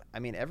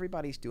when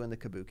everybody's doing the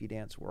kabuki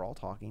dance. We're all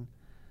talking.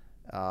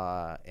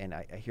 And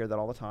I hear that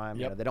all the time.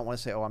 Yep. They don't want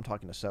to say, I'm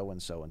talking to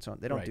so-and-so and so on.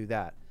 They don't do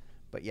that.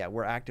 But yeah,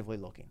 we're actively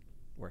looking.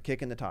 We're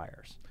kicking the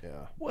tires. Yeah.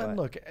 Well, and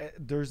look,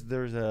 there's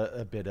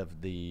a bit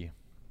of the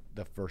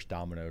first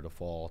domino to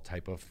fall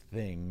type of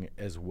thing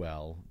as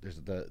well.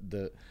 There's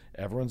the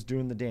everyone's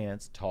doing the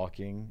dance,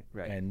 talking,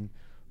 and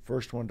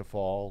first one to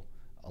fall.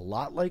 A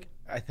lot like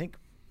I think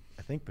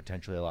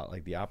potentially a lot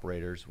like the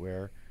operators,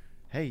 where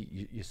hey,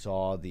 you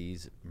saw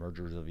these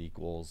mergers of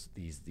equals,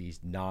 these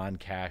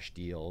non-cash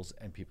deals,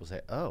 and people say,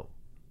 oh,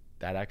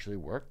 that actually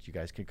worked. You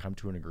guys could come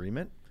to an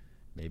agreement.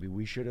 Maybe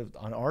we should have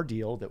on our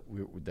deal that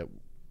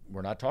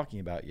we're not talking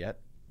about yet.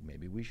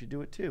 Maybe we should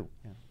do it too.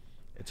 Yeah.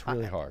 It's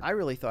really hard. I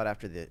really thought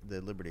after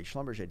the Liberty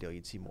Schlumberger deal,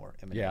 you'd see more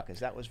M&A because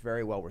that was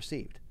very well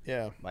received.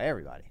 By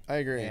everybody. I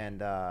agree.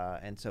 And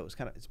so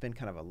it's been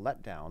kind of a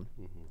letdown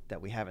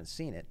that we haven't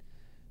seen it.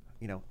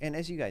 And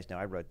as you guys know,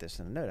 I wrote this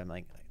in a note. I'm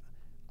like,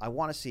 I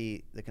want to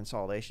see the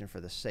consolidation for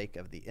the sake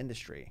of the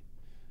industry,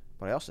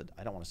 but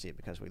I don't want to see it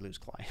because we lose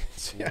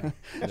clients.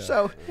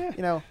 So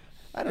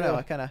I don't know.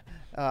 I kind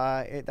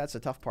of that's the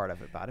tough part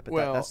of it about it,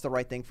 but that's the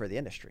right thing for the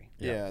industry.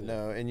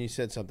 No. And you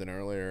said something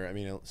earlier. I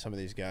mean, some of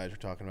these guys are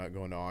talking about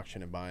going to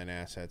auction and buying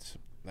assets.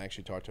 I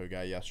actually talked to a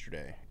guy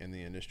yesterday in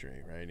the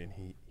industry, right?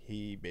 And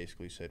he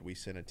basically said we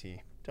send a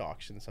team to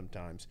auction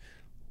sometimes,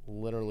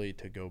 literally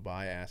to go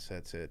buy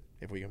assets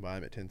if we can buy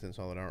them at 10 cents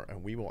on the dollar,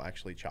 and we will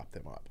actually chop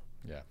them up.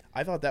 Yeah,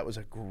 I thought that was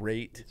a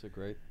great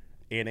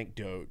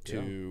anecdote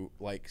to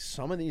like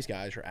some of these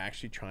guys are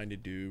actually trying to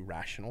do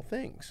rational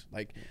things,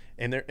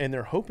 and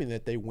they're hoping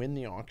that they win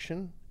the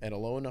auction at a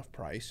low enough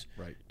price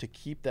to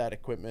keep that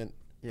equipment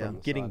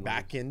from getting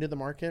back into the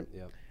market.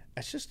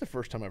 That's just the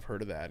first time I've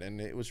heard of that, and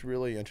it was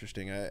really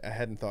interesting. I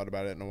hadn't thought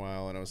about it in a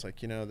while, and I was like,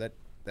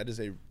 that is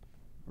a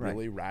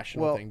really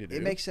rational thing to do.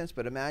 It makes sense,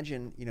 but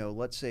imagine,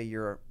 let's say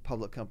you're a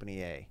public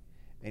company A,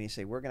 and you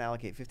say, we're going to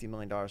allocate $50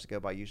 million to go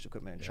buy used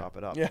equipment and chop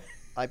it up.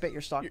 I bet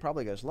your stock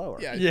probably goes lower.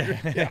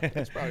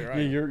 That's probably right.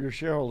 Your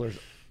shareholders,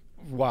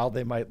 while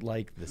they might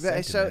like the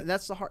sentiment. So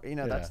that's the hard,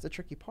 that's the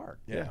tricky part.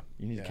 You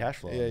need cash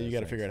flow. You got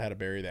to figure out how to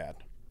bury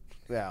that.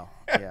 Well,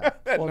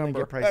 then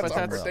get prices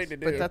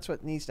but that's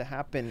what needs to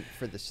happen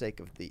for the sake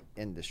of the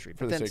industry.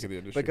 For the sake of the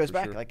industry. But it goes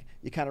back, like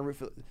you kind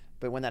of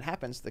but when that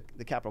happens,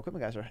 the capital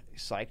equipment guys are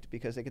psyched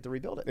because they get to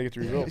rebuild it. They get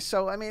to rebuild it.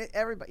 So I mean,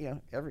 everybody,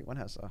 everyone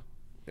has a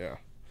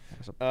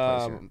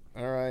all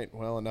right.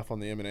 Well, enough on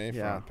the M&A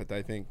front, but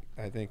I think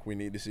we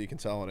need to see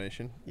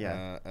consolidation.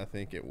 I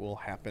think it will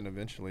happen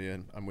eventually,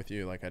 and I'm with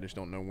you. Like, I just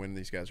don't know when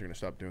these guys are going to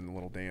stop doing the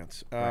little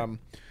dance.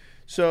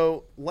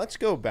 So let's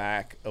go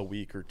back a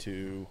week or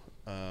two.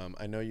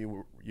 I know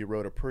you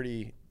wrote a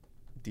pretty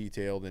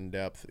detailed,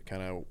 in-depth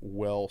kind of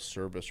well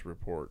service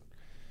report.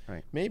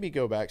 Right. Maybe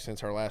go back,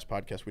 since our last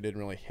podcast we didn't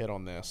really hit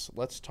on this.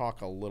 Let's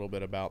talk a little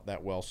bit about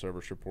that well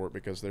service report,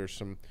 because there's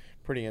some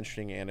pretty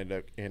interesting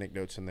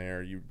anecdotes in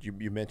there.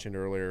 You mentioned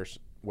earlier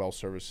well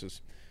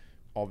services,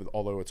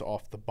 although it's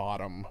off the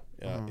bottom,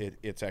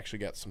 it's actually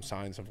got some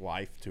signs of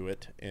life to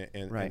it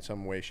in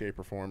some way, shape,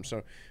 or form.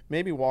 So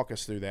maybe walk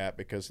us through that,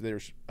 because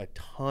there's a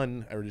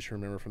ton. I just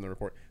remember from the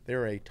report,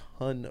 there are a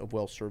ton of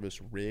well service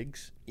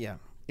rigs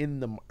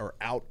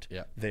out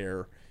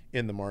there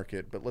in the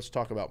market. But let's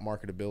talk about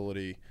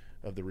marketability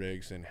of the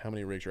rigs and how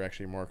many rigs are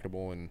actually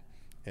marketable, and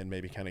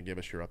maybe kind of give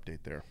us your update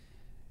there.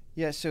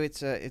 Yeah, so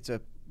it's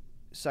a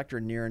sector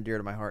near and dear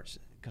to my heart,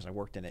 because I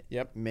worked in it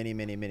many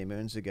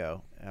moons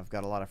ago. I've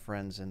got a lot of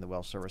friends in the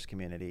well service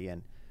community,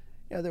 and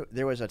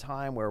there was a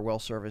time where well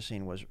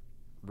servicing was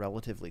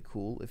relatively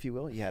cool, if you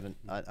will. You had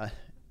I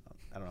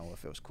don't know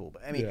if it was cool,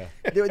 but I mean,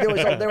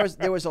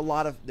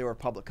 there were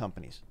public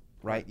companies,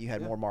 right? You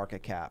had more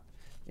market cap.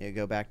 You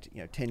go back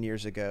to 10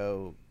 years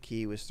ago,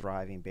 Key was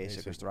thriving,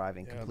 Basic was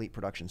thriving, Complete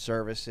Production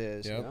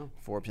Services,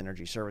 Forbes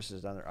Energy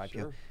Services done their IPO.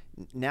 Sure.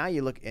 Now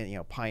you look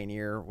at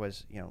Pioneer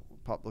was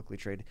publicly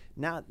traded.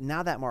 Now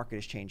that market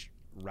has changed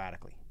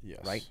radically,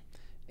 right?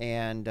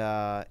 And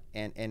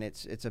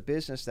it's a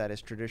business that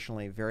is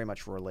traditionally very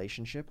much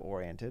relationship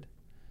oriented,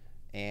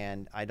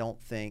 and I don't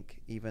think,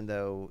 even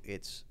though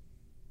it's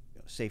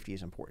safety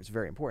is important, it's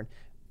very important,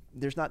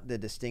 there's not the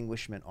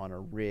distinguishment on a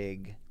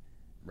rig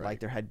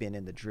like there had been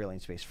in the drilling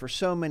space for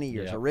so many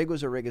years. A rig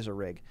was a rig is a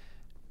rig.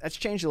 That's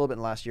changed a little bit in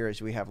the last year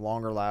as we have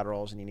longer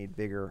laterals and you need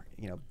bigger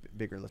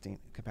lifting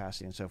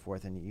capacity and so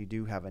forth, and you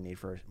do have a need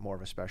for more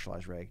of a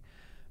specialized rig.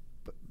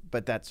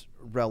 But that's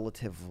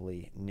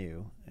relatively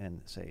new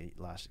and say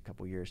last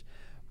couple years.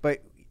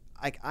 But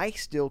I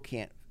still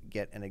can't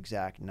get an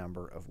exact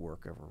number of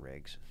workover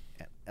rigs,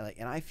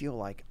 and I feel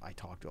like I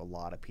talk to a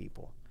lot of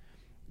people,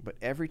 but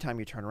every time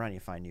you turn around you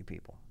find new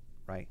people,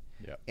 right?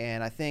 Yeah.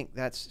 And I think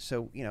that's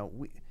so.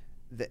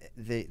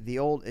 The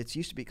old, it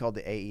used to be called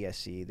the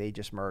AESC. They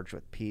just merged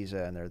with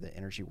PISA, and they're the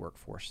Energy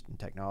Workforce and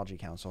Technology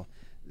Council.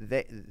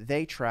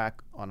 They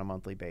track on a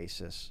monthly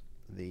basis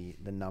the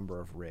number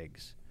of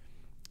rigs,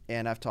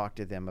 and I've talked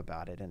to them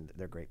about it, and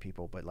they're great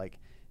people. But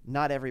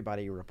not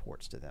everybody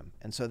reports to them,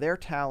 and so their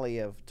tally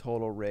of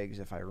total rigs,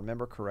 if I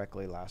remember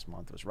correctly, last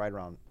month was right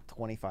around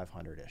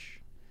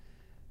 2,500-ish.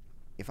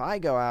 If I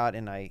go out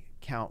and I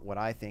count what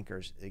I think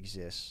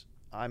exists,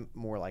 I'm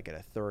more like at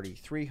a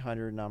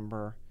 3,300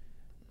 number.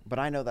 But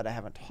I know that I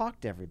haven't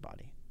talked to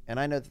everybody. And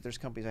I know that there's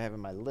companies I have in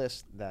my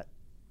list that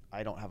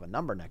I don't have a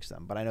number next to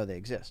them, but I know they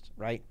exist,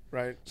 right?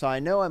 Right. So I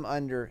know I'm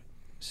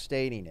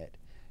understating it.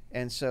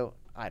 And so,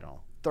 I don't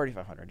know,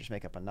 3,500, just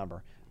make up a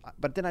number.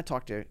 But then I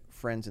talk to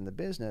friends in the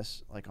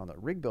business, like on the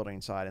rig building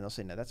side, and they'll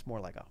say, no, that's more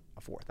like a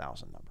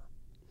 4,000 number.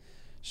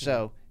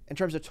 So in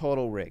terms of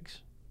total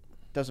rigs,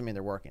 doesn't mean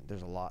they're working.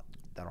 There's a lot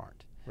that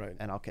aren't. Right.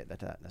 And I'll get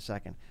to that in a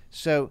second.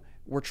 So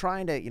we're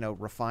trying to,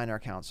 refine our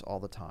counts all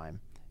the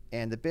time.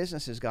 And the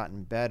business has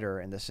gotten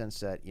better in the sense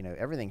that,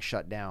 everything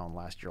shut down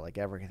last year, like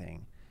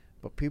everything.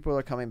 But people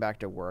are coming back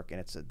to work, and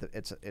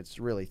it's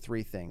really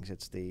three things.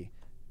 It's the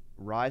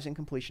rise in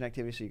completion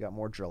activity, so you got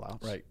more drill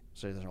outs. Right.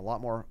 So there's a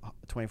lot more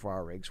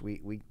 24-hour rigs.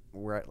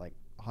 We're at like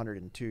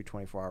 102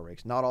 24-hour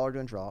rigs. Not all are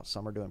doing drill outs.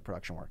 Some are doing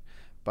production work,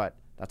 but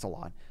that's a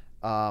lot.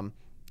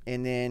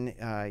 And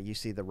then you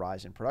see the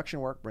rise in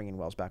production work, bringing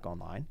wells back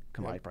online.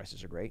 Commodity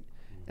prices are great.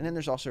 And then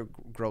there's also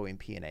growing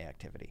P&A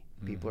activity.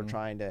 People are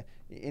trying to,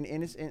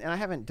 and I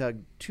haven't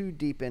dug too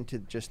deep into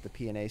just the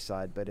P&A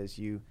side, but if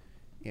you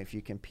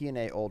can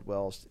P&A old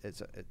wells,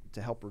 it's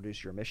to help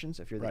reduce your emissions.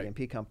 If you're the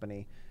E&P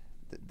company,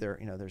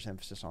 there's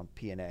emphasis on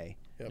P&A.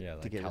 Yeah,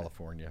 like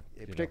California,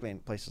 particularly in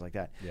places like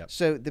that. Yep.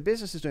 So the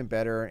business is doing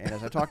better, and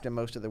as I talk to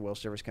most of the well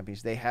service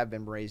companies, they have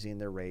been raising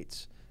their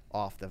rates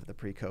off the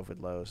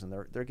pre-COVID lows, and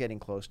they're getting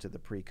close to the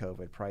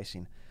pre-COVID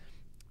pricing,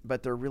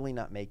 but they're really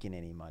not making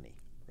any money.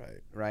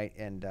 Right.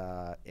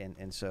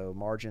 And so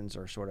margins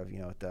are sort of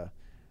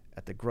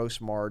at the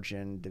gross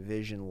margin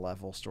division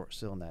level,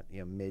 still in that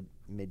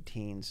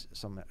mid-teens,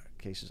 some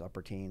cases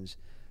upper teens.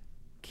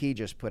 Key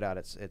just put out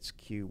its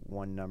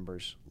Q1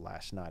 numbers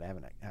last night. I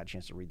haven't had a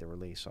chance to read the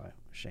release, so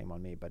shame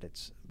on me. But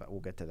we'll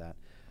get to that.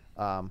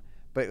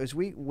 But as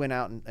we went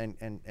out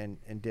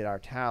and did our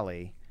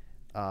tally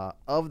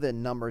of the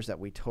numbers that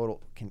we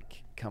can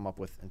come up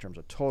with in terms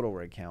of total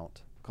rig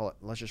count.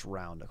 Let's just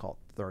round. Call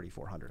it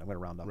 3,400. I'm going to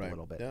round up a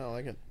little bit. Yeah, I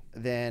like it.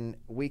 Then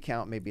we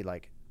count maybe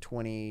like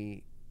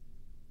 20.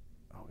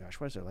 Oh gosh,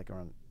 what is it like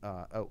around?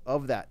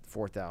 Of that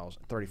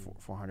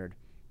 3,400,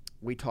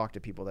 we talk to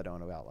people that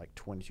own about like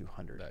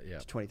 2,200.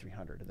 It's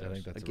 2,300 of those. I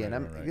think that's again.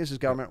 Right. This is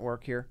government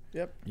work here.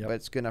 Yep. But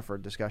it's good enough for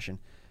discussion.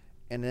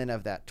 And then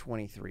of that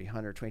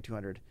 2,300,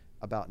 2,200,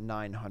 about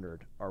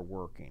 900 are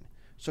working.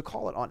 So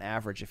call it on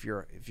average, if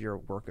you're a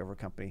workover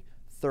company,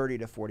 30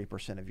 to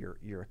 40% of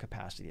your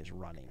capacity is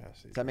running.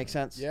 Does that make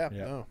sense? Yeah.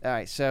 No. All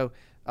right. So,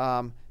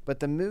 but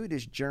the mood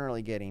is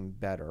generally getting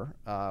better.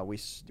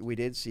 We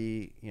did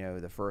see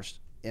the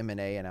first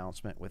M&A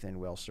announcement within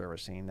well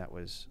servicing. That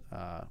was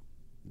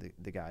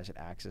the guys at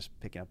Axis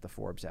picking up the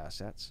Forbes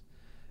assets.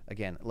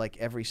 Again, like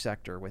every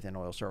sector within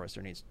oil service,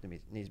 there needs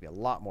to be a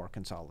lot more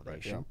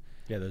consolidation. Right,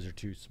 Yeah, those are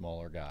two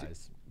smaller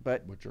guys,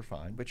 which are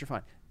fine. But you're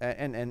fine.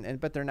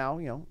 But they're now,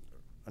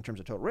 in terms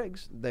of total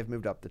rigs, they've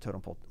moved up the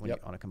totem pole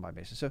on a combined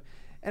basis. So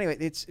anyway,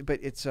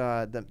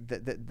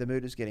 the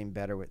mood is getting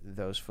better with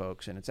those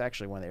folks, and it's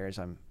actually one of the areas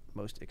I'm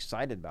most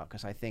excited about,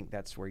 because I think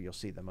that's where you'll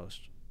see the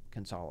most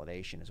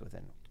consolidation is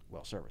within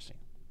well servicing.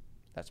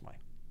 That's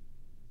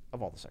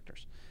of all the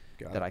sectors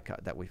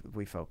that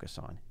we focus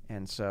on.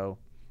 And so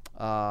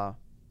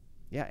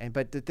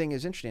but the thing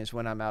is interesting is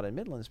when I'm out in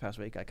Midland this past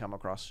week, I come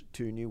across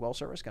 2 new well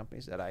service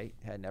companies that I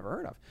had never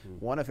heard of.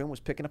 One of whom was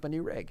picking up a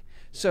new rig.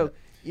 So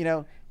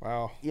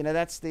wow,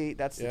 that's the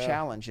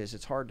challenge. Is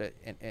it's hard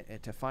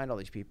to find all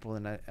these people,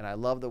 and I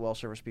love the well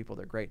service people.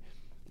 They're great,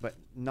 but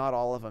not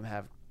all of them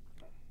have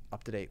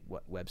up to date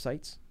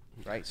websites.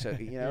 Right, so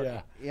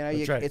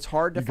it's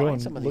hard to find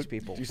some of these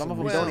people. Some of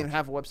them don't even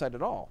have a website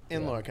at all.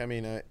 And look, I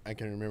mean, I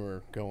can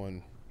remember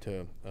going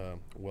to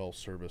well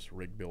service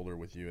rig builder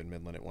with you in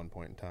Midland at one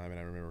point in time, and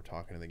I remember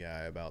talking to the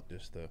guy about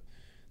just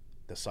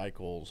the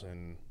cycles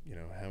and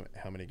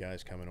how many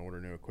guys come and order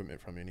new equipment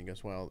from you, and he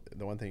goes, well,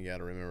 the one thing you got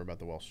to remember about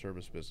the well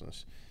service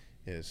business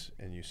is,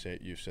 and you've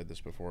said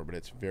this before, but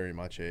it's very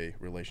much a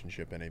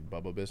relationship and a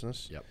Bubba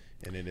business. Yep.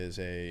 And it's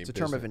a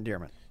term of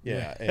endearment.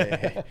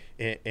 Yeah.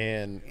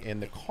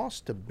 and the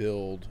cost to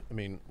build, I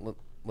mean,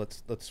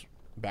 let's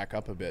back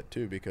up a bit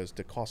too, because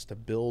the cost to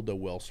build a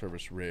well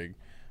service rig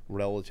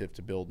relative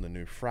to building a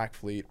new frac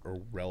fleet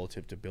or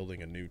relative to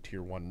building a new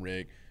tier 1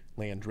 rig,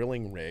 land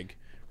drilling rig,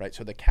 right?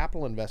 So the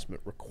capital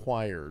investment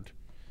required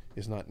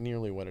is not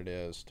nearly what it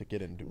is to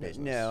get into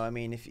business. No, I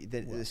mean, if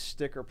the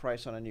sticker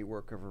price on a new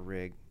workover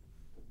rig,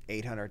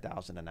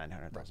 $800,000 to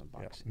 $900,000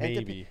 bucks.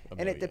 Maybe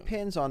and it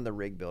depends on the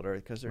rig builder,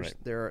 because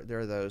there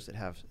are those that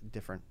have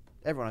different.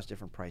 Everyone has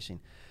different pricing,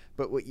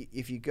 but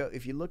if you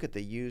look at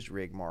the used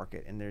rig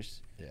market, and there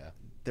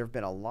have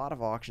been a lot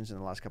of auctions in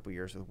the last couple of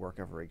years with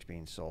workover rigs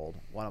being sold.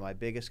 One of my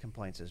biggest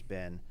complaints has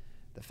been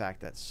the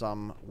fact that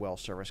some well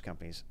service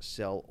companies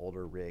sell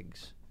older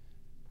rigs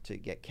to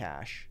get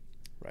cash.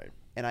 Right.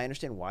 And I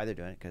understand why they're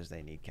doing it, because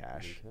they need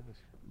cash.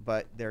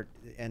 But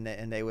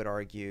they would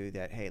argue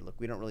that, hey, look,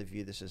 we don't really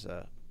view this as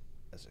a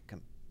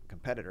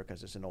competitor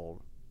because it's an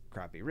old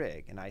crappy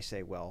rig. And I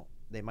say, well,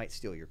 they might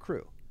steal your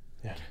crew.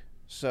 Yeah.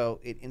 So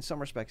in some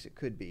respects, it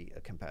could be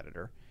a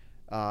competitor.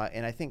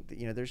 And I think that,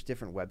 there's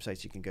different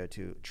websites you can go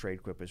to.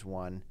 TradeQuip is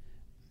one.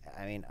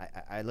 I mean,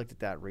 I looked at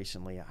that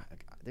recently.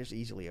 There's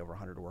easily over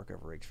 100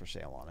 workover rigs for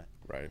sale on it.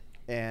 Right.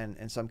 And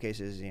in some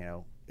cases,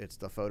 it's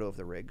the photo of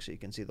the rig, so you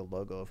can see the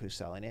logo of who's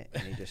selling it,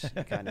 and you just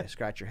kind of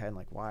scratch your head and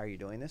like, why are you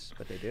doing this?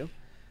 But they do.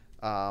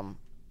 I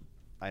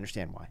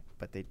understand why,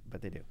 but they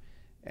do.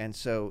 And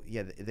so,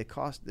 the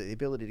cost, the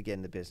ability to get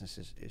into business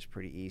is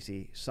pretty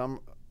easy.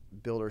 Some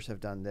builders have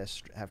done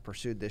this, have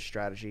pursued this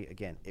strategy.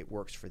 Again, it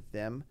works for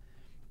them,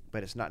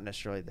 but it's not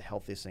necessarily the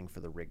healthiest thing for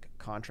the rig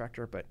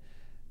contractor. But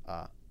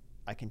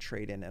I can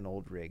trade in an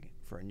old rig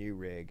for a new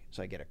rig,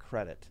 so I get a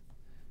credit.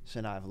 So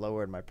now I've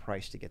lowered my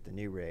price to get the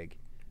new rig.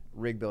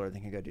 Rig builder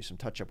then can go do some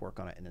touch-up work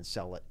on it and then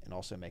sell it and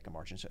also make a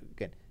margin. So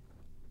again,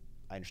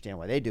 I understand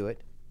why they do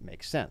it.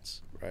 Makes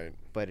sense. Right.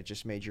 But it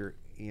just made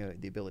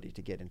the ability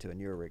to get into a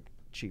newer rig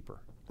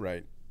cheaper.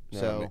 Right. No,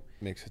 So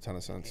makes a ton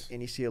of sense.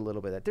 And you see a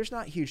little bit of that. There's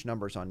not huge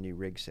numbers on new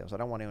rig sales. I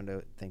don't want anyone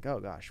to think, oh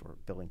gosh, we're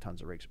building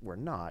tons of rigs. We're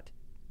not.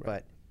 Right.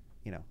 But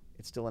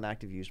it's still an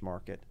active used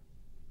market.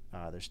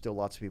 There's still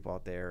lots of people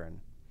out there,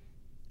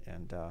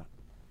 and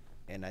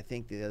I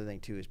think the other thing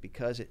too is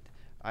because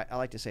I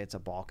like to say it's a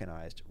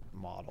balkanized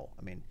model.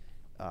 I mean,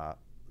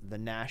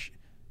 it's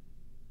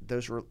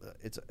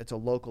a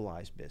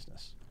localized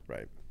business.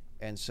 Right.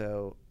 And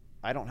so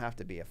I don't have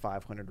to be a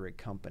 500 rig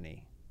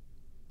company.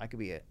 I could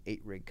be an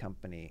 8 rig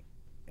company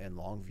in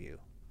Longview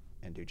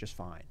and do just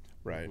fine.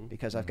 Right.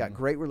 Because I've got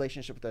great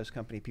relationship with those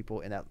company people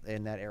in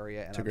that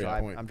area, and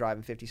I'm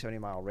driving 50, 70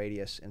 mile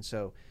radius, and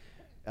so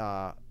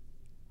and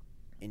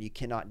you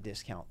cannot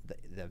discount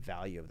the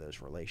value of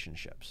those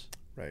relationships.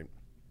 Right.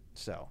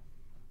 So,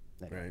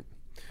 anyway, Right.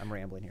 I'm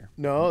rambling here.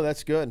 No,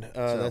 that's good.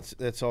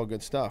 That's all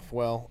good stuff.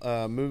 Well,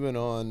 moving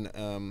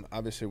on.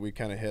 Obviously, we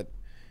kind of hit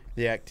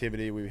the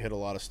activity. We hit a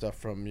lot of stuff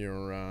from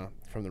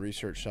from the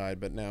research side,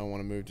 but now I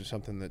want to move to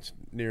something that's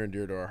near and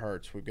dear to our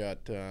hearts. We've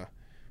got a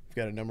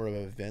number of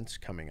events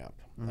coming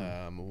up.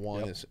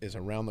 One is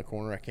around the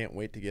corner. I can't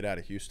wait to get out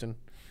of Houston.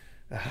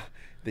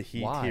 The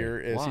heat here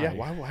is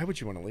why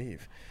would you want to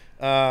leave?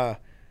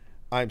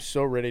 I'm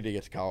so ready to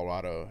get to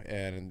Colorado,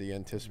 and the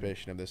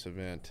anticipation of this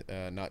event,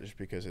 not just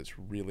because it's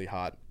really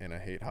hot and I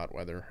hate hot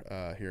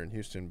weather here in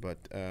Houston, but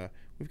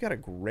we've got a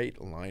great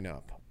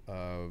lineup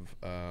of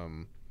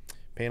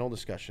panel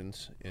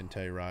discussions in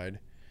Telluride.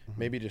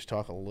 Maybe just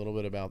talk a little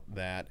bit about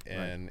that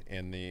and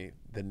the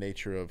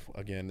nature of,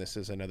 again, this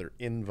is another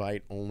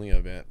invite-only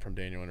event from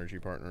Daniel Energy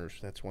Partners.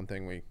 That's one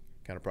thing we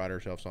kind of pride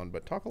ourselves on.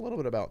 But talk a little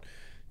bit about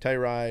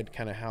Telluride,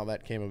 kind of how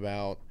that came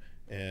about,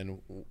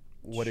 and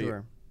what do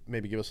you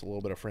maybe give us a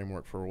little bit of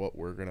framework for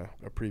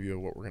a preview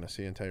of what we're gonna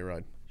see in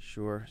Telluride.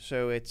 Sure.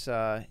 So it's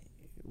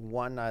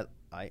one, I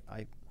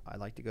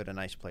like to go to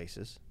nice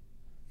places,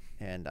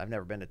 and I've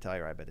never been to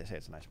Telluride, but they say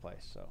it's a nice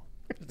place. So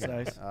It's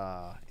nice.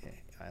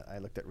 I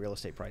looked at real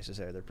estate prices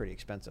there; they're pretty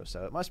expensive,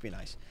 so it must be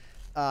nice.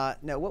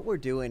 No, what we're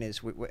doing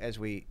is as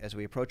we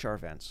approach our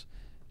events,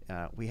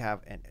 we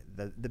have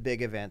the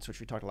big events, which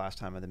we talked last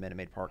time at the Minute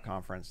Maid Park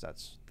Conference.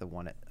 That's the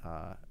one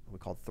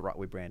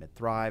we branded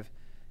Thrive.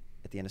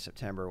 At the end of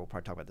September, we'll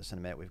probably talk about this in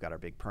a minute. We've got our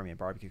big Permian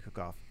barbecue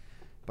cook-off.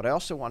 But I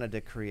also wanted to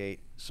create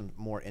some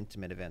more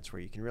intimate events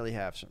where you can really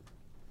have some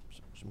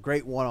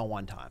great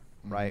one-on-one time,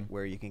 right?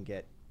 Where you can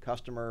get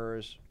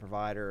customers,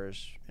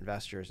 providers,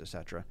 investors,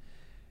 etc.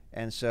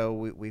 And so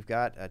we've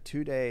got a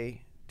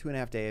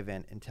 2.5-day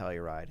event in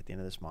Telluride at the end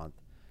of this month.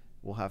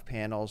 We'll have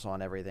panels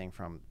on everything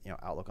from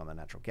outlook on the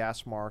natural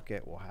gas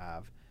market. We'll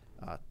have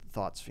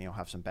thoughts.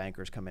 Have some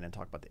bankers come in and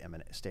talk about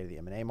the state of the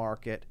M&A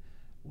market.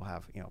 We'll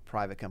have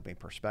private company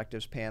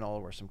perspectives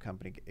panel where some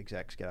company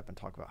execs get up and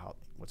talk about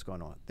what's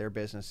going on with their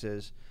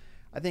businesses.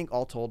 I think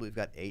all told we've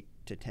got 8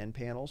 to 10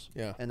 panels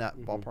in that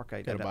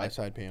ballpark. Got a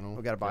buy-side panel.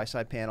 We've got a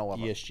buy-side panel.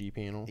 ESG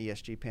panel.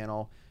 ESG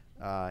panel.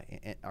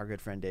 And our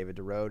good friend David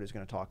DeRode is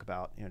going to talk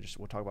about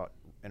we'll talk about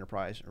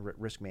enterprise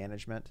risk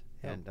management,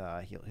 and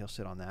he'll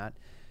sit on that.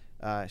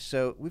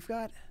 So we've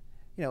got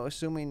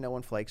assuming no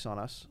one flakes on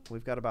us,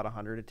 we've got about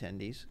 100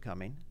 attendees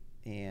coming,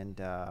 and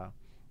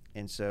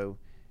so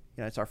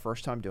it's our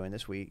first time doing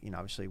this. We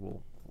obviously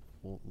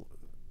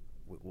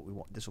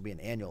this will be an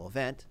annual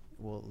event.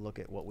 We'll look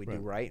at what we do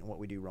right and what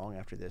we do wrong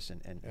after this,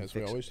 and as fix,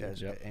 we always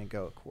do. and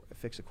go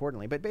fix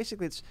accordingly. But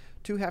basically, it's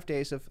 2 half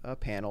days of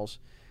panels,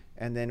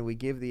 and then we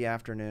give the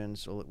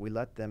afternoons. We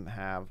let them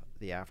have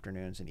the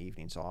afternoons and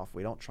evenings off.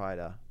 We don't try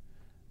to.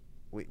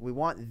 We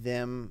want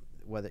them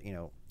whether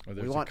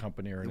we want a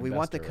company or an we investor,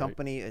 want the right?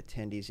 company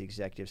attendees,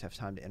 executives have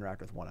time to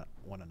interact with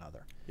one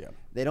another. Yeah.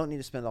 They don't need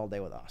to spend all day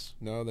with us.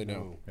 No, they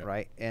don't. Yeah.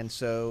 Right? And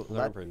so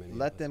Not very many of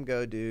let us. them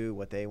go do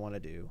what they want to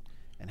do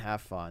and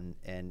have fun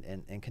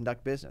and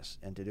conduct business,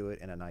 and to do it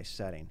in a nice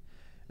setting.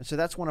 And so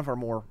that's one of our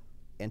more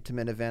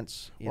intimate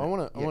events. Well,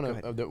 I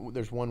want to.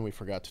 There's one we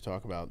forgot to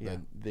talk about. Yeah.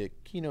 The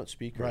keynote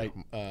speaker. Right.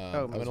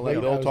 I'm going to I let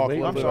was Bill talk a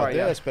waiting little for bit that. about I'm sorry,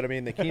 this, but I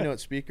mean, the keynote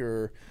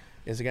speaker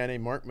is a guy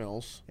named Mark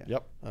Mills. Yeah.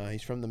 Yep.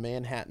 He's from the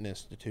Manhattan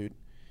Institute.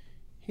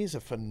 He's a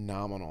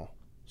phenomenal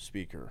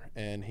speaker,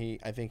 and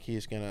I think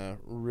he's going to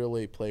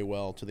really play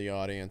well to the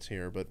audience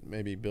here. But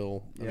maybe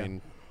Bill, Yeah.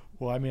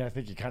 Well, I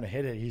think you kind of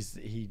hit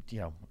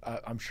it.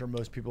 I'm sure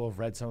most people have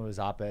read some of his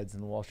op-eds in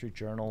the Wall Street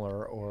Journal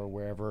or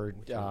wherever.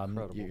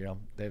 Incredible.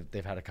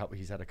 They've had a couple.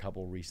 He's had a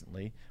couple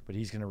recently, but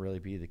he's going to really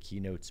be the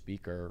keynote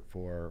speaker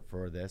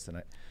for this. And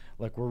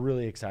we're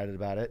really excited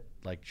about it.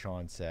 Like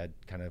Sean said,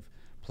 kind of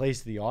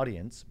plays to the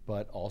audience,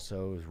 but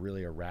also is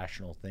really a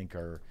rational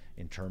thinker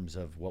in terms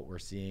of what we're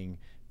seeing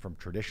from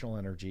traditional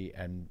energy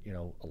and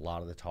a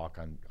lot of the talk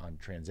on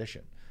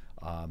transition.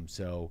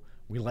 So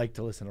we like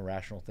to listen to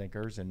rational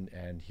thinkers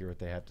and hear what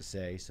they have to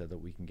say so that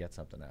we can get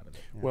something out of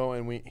it. Yeah. Well,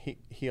 and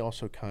he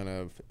also kind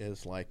of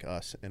is like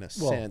us in a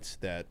sense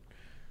that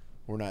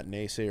we're not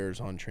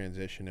naysayers on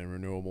transition and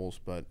renewables,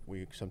 but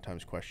we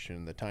sometimes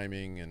question the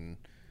timing and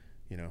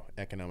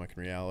economic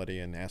reality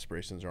and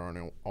aspirations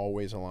aren't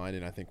always aligned,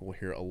 and I think we'll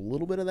hear a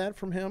little bit of that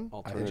from him.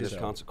 Alternative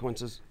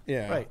consequences.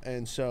 Yeah, Right.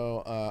 And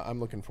so I'm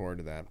looking forward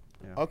to that.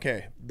 Yeah.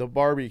 Okay, the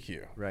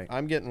barbecue. Right.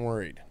 I'm getting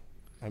worried.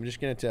 I'm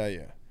just going to tell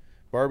you.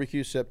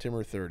 Barbecue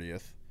September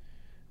 30th.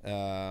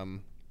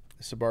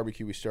 It's a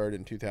barbecue we started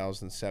in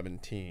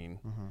 2017,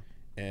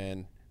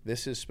 and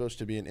this is supposed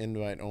to be an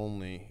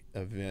invite-only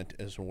event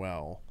as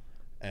well.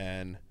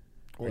 And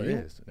Well, it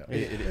is. No.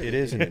 It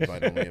is an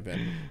invite-only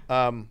event.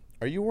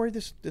 Are you worried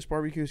this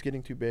barbecue is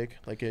getting too big?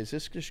 Like, is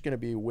this just going to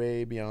be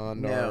way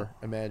beyond our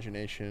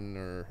imagination,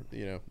 or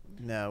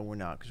No, we're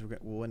not, because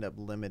we'll end up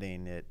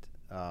limiting it.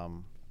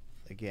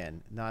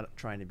 Again, not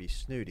trying to be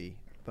snooty,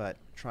 but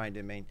trying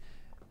to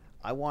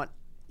I want,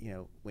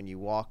 when you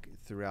walk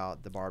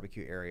throughout the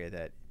barbecue area,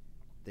 that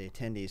the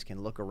attendees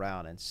can look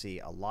around and see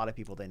a lot of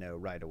people they know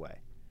right away.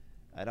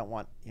 I don't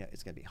want,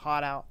 it's going to be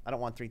hot out. I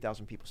don't want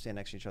 3,000 people standing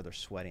next to each other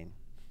sweating.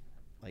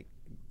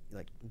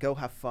 Like go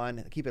have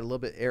fun, keep it a little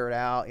bit aired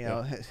out,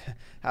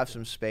 have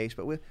some space.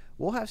 But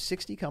we'll have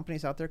 60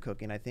 companies out there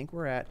cooking. I think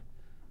we're at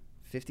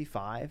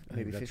 55,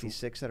 maybe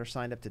 56 that are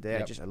signed up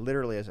today. Yep. I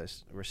literally,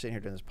 as we're sitting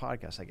here doing this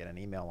podcast, I get an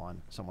email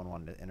on someone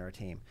wanted to enter a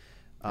team.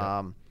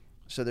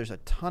 So there's a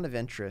ton of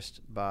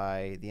interest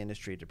by the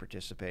industry to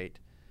participate.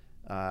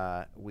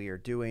 We are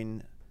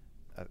doing,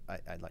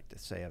 I'd like to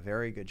say, a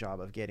very good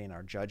job of getting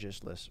our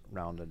judges list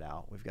rounded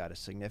out. We've got a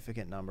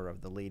significant number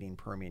of the leading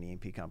Permian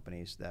E&P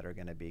companies that are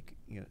going to be,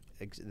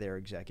 their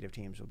executive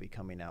teams will be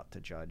coming out to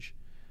judge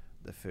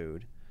the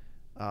food.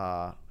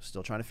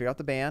 Still trying to figure out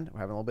the band. We're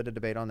having a little bit of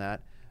debate on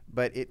that.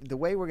 But the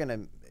way we're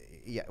going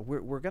to,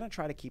 we're going to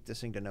try to keep this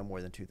thing to no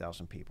more than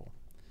 2,000 people.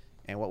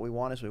 And what we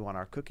want is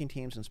our cooking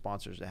teams and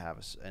sponsors to have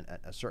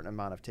a certain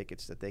amount of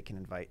tickets that they can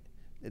invite,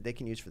 that they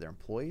can use for their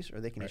employees, or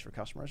they can use for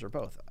customers, or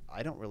both.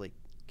 I don't really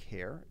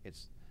care.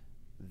 It's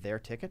their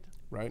ticket,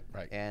 Right.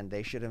 Right. and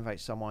they should invite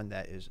someone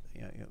that is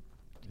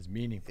Is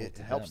meaningful. it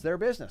to helps them. their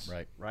business,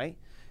 Right. Right,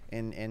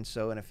 and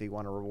if you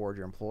want to reward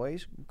your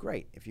employees,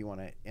 great. If you want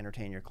to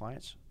entertain your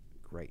clients,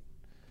 great.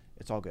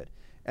 It's all good.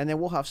 And then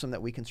we'll have some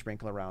that we can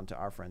sprinkle around to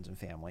our friends and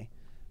family.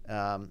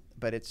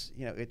 But it's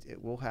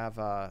we'll have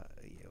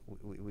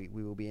we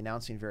will be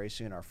announcing very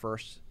soon our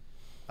first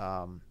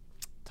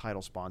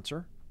title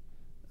sponsor.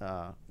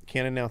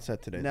 Can't announce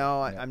that today.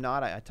 No, Yeah. I'm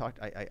not.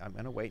 I'm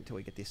going to wait until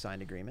we get the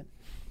signed agreement.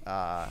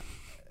 But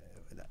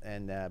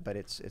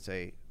it's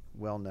a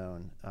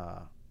well-known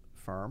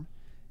firm,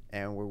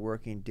 and we're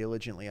working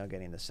diligently on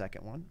getting the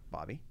second one.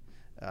 Bobby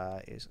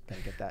is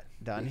going to get that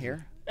done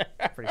here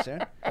pretty soon.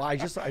 Well, I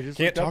just Can't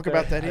looked up talk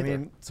about that I either.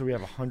 mean, so we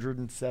have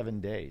 107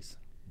 days.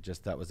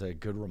 Just that was a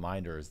good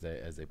reminder as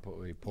we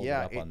pulled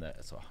Yeah, it up on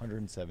that. So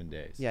 107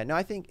 days. Yeah, no,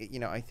 I think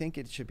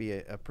it should be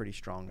a pretty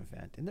strong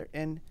event.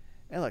 And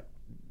look,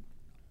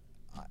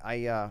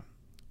 I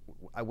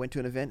went to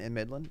an event in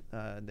Midland.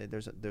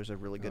 There's a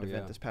really good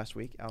event yeah. this past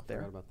week out there.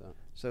 Forgot about that.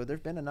 So there's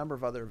been a number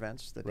of other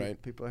events that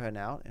Right. people are heading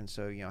out, and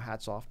so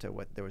hats off to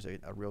there was a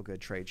real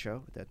good trade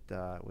show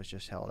that was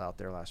just held out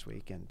there last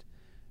week, and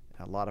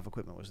a lot of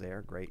equipment was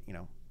there. Great,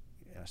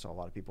 I saw a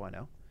lot of people I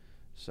know,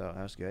 so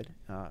that was good.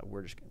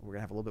 We're gonna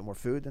have a little bit more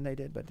food than they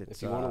did, but it's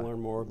If you want to learn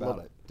more about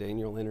love it,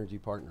 Daniel Energy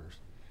Partners.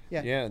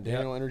 Yeah, Yeah,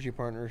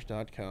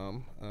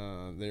 DanielEnergyPartners.com.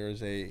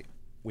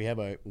 We have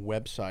a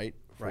website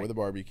for Right. the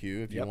barbecue.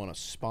 If you Yep. want to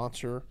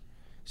sponsor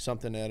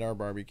something at our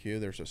barbecue,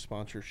 there's a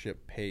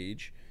sponsorship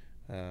page.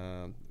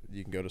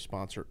 You can go to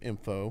sponsor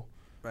info.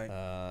 Right.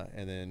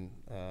 And then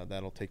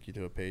that'll take you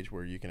to a page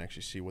where you can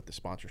actually see what the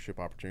sponsorship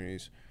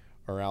opportunities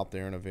are out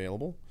there and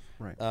available.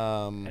 Right.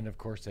 And of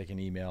course, they can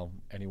email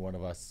any one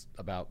of us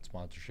about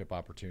sponsorship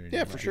opportunities.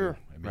 Yeah, for too. sure.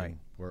 I mean,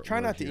 Right. Try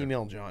we're not to here.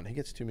 email John. He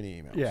gets too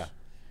many emails. Yeah.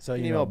 So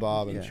You you email know,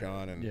 Bob and yeah.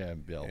 Sean and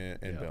and Bill. and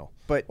Yeah. Bill,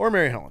 But or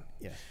Mary Helen.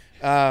 yeah.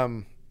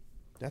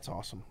 That's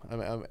awesome.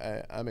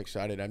 I'm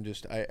excited.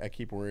 I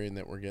keep worrying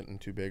that we're getting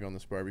too big on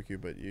this barbecue,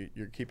 but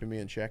you're keeping me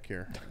in check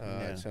here.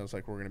 Yeah. It sounds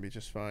like we're going to be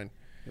just fine.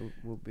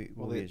 We'll be.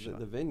 Well,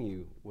 the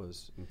venue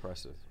was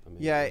impressive. I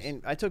mean, Yeah, it was-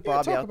 and I took Yeah,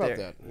 Bobby talk out about there.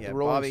 that. Yeah, The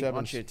Rolling Bobby, why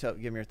don't Sevens.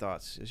 you give me your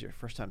thoughts? It's your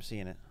first time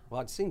seeing it.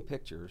 well, I'd seen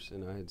pictures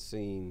and I had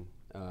seen,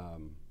 I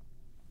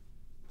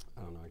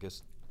don't know, I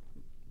guess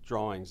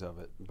drawings of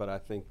it, but I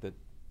think that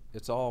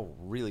it's all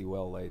really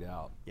well laid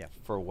out Yeah.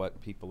 for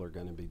what people are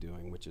going to be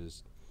doing, which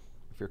is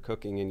if you're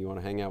cooking and you want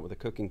to hang out with the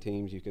cooking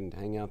teams, you can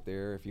hang out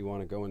there. If you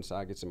want to go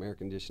inside, get some air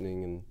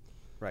conditioning and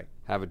Right.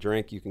 have a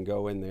drink, you can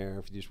go in there.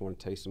 If you just want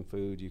to taste some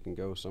food, you can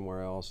go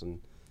somewhere else.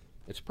 And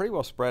it's pretty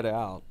well spread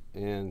out.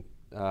 And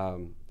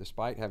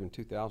despite having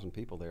 2,000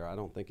 people there, I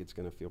don't think it's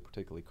going to feel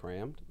particularly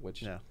crammed,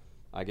 which No.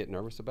 I get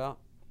nervous about.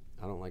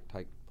 I don't like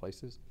tight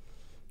places.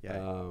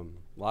 Yeah.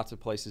 Lots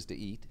of places to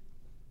eat,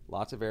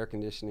 lots of air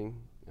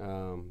conditioning,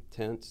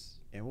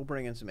 tents. And we'll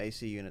bring in some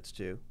AC units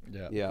too.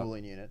 Yeah. Yeah.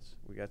 Cooling units.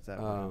 We got that.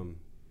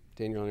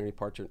 Daniel Energy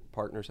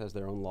Partners has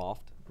their own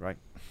loft. Right.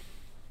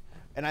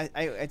 And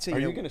I'd say Are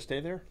you going to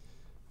stay there?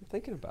 I'm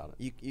thinking about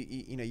it.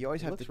 you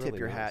always It have to looks tip really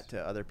your nice. hat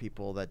to other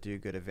people that do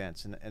good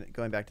events. And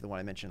going back to the one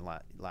I mentioned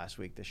last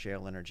week, the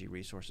Shale Energy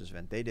Resources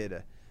event, they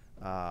did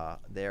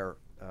their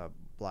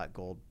Black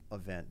Gold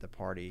event, the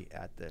party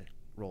at the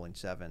Rolling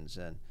Sevens,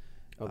 and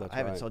Oh, that's I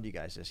haven't right. told you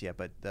guys this yet,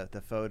 but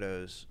the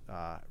photos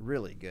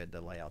really good.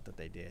 The layout that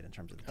they did in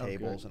terms of the Oh,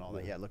 tables good. and all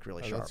that, yeah, it looked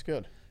really Oh, sharp. that's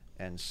good.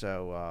 And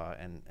so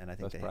and I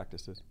think Best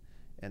practices.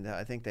 And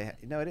I think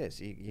no, it is.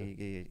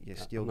 You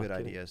steal I'm not good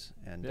kidding. ideas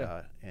and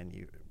Yeah. and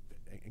you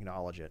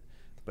acknowledge it.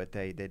 But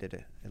they did it.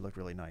 It looked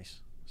really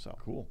nice. So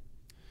Cool.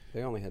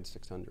 They only had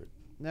 600.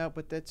 no,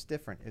 but that's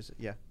different. Is it?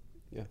 Yeah.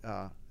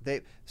 Yeah.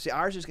 They see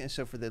ours is going to.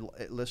 So for the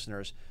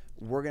listeners,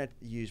 we're going to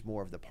use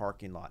more of the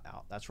parking lot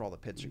out. That's where all the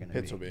pits are going to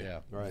be. Pits will be. Yeah.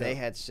 Right. They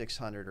had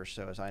 600 or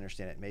so, as I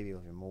understand it, maybe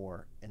even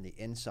more in the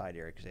inside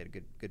area because they had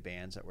good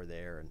bands that were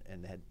there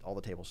and they had all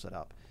the tables set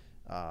up.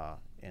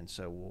 And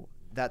so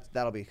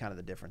that'll be kind of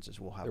the difference. Is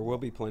we'll have There will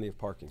be plenty of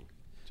parking.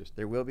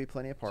 there will be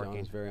plenty of parking.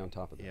 John's very on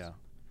top of this. Yeah.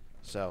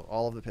 So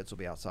all of the pits will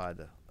be outside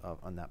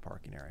on that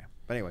parking area.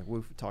 But anyway,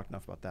 we've talked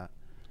enough about that.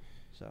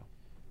 So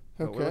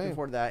but we're looking Okay.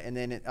 forward to that. And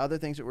then other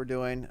things that we're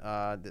doing,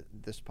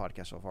 this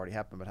podcast will have already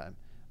happened, but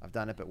I've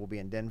done it. But we'll be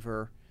in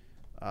Denver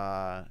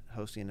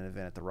hosting an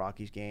event at the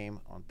Rockies game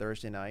on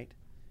Thursday night.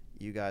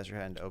 You guys are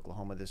heading to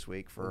Oklahoma this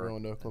week We're for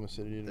going to Oklahoma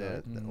City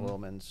the tonight.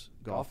 Oilman's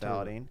golf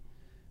tournament.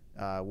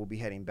 outing. We'll be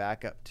heading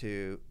back up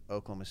to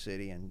Oklahoma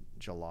City in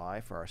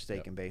July for our steak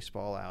Yep. and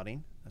baseball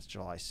outing. That's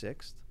July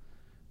 6th.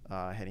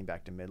 Heading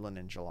back to Midland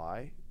in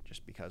July,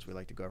 just because we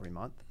like to go every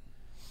month.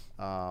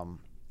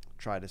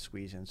 Try to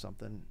squeeze in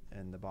something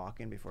in the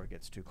Bakken before it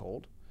gets too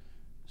cold.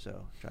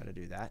 So try to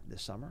do that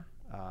this summer.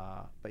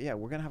 But yeah,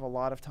 we're going to have a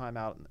lot of time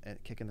out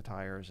and kicking the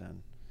tires.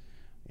 And,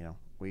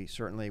 we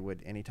certainly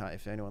would anytime,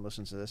 if anyone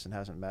listens to this and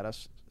hasn't met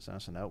us, send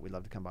us a note. We'd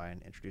love to come by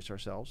and introduce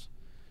ourselves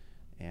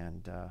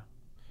and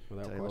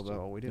Without tell you a little bit question.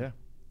 about what we do. Yeah.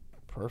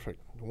 Perfect.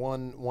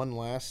 One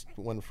last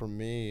one from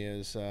me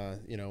is,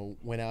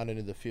 went out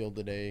into the field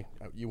today.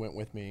 You went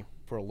with me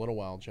for a little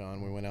while,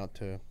 John. We went out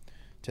to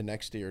to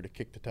next year to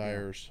kick the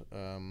tires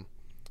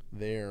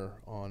there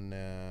on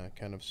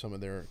kind of some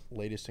of their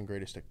latest and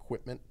greatest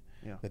equipment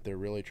that they're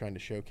really trying to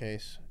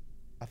showcase.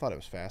 I thought it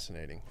was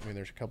fascinating. I mean,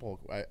 there's a couple.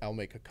 I'll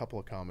make a couple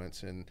of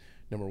comments. And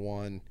number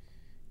one,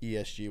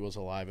 ESG was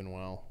alive and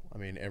well. I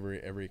mean,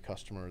 every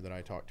customer that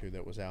I talked to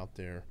that was out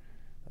there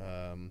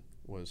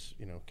was,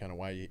 kind of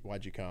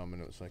why'd you come?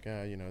 And it was like,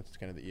 it's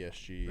kind of the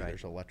ESG. Right.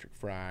 There's electric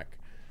frac.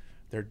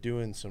 They're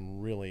doing some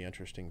really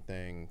interesting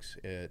things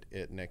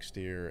at next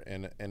year,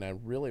 and I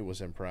really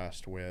was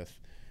impressed with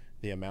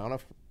the amount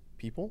of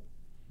people,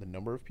 the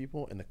number of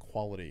people, and the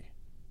quality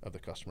of the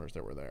customers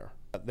that were there.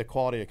 The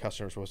quality of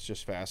customers was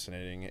just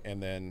fascinating,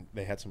 and then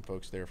they had some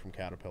folks there from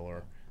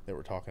Caterpillar that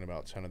were talking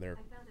about kind of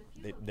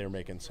they're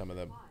making some of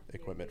the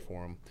equipment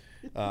for them.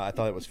 I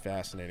thought it was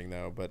fascinating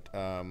though, but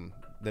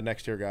the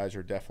next year guys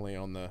are definitely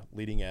on the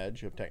leading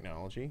edge of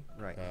technology,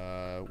 right,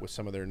 with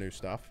some of their new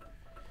stuff,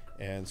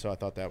 and so I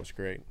thought that was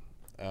great.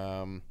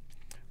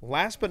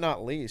 Last but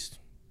not least,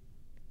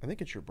 I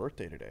think it's your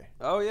birthday today.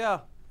 Oh yeah.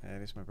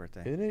 It is my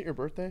birthday. Isn't it your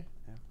birthday?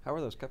 Yeah. How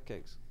are those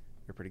cupcakes?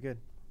 You're pretty good.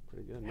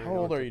 Pretty good. How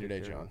old are you today,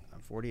 John? I'm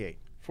 48.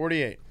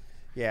 48.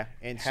 Yeah,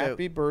 and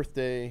happy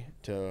birthday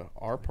to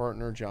our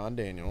partner, John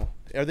Daniel.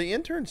 Are the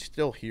interns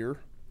still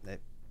here?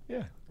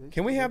 Yeah.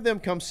 Can we have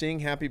them come sing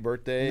happy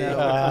birthday? No,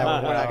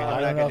 we're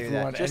not going to do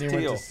that. Just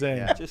anyone teal. to sing.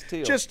 Yeah.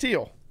 Just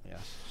teal. Yeah.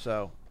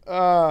 So.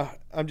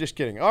 I'm just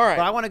kidding. All right.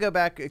 But I want to go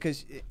back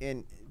because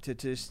to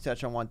just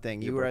touch on one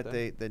thing. You were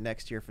birthday? at the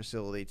next year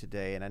facility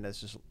today, and I know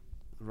this is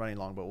running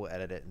long, but we'll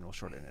edit it and we'll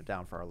shorten it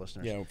down for our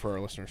listeners. Yeah, for our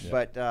listeners.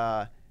 But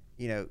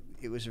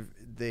it was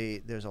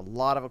there's a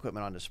lot of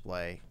equipment on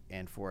display,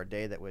 and for a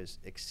day that was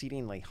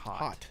exceedingly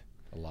hot.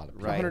 A lot of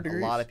Right. 100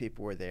 degrees. A lot of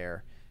people were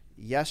there.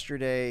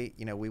 Yesterday,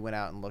 we went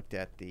out and looked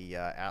at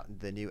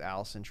the new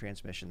Allison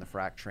transmission, the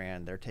Frac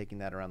Tran. They're taking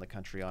that around the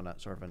country on a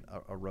sort of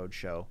a road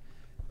show.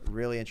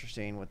 Really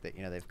interesting.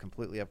 They've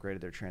completely upgraded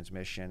their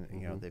transmission.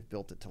 They've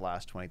built it to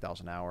last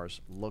 20,000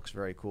 hours. Looks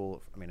very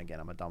cool. I mean,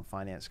 again, I'm a dumb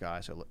finance guy,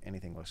 so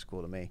anything looks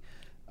cool to me.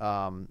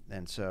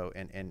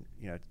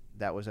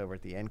 That was over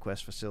at the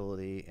Enquest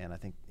facility, and I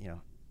think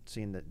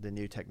seeing the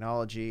new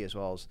technology as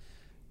well as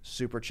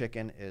Super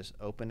Chicken is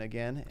open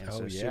again,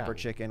 and Super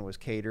Chicken was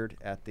catered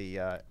at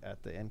the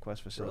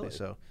Enquest facility. Really?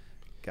 So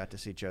got to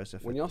see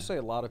Joseph. When y'all say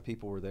a lot of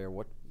people were there,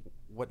 what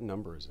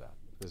number is that?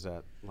 Is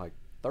that like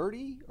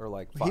 30 or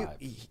like 5?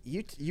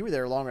 You were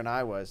there longer than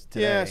I was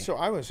today. Yeah, so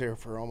I was there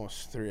for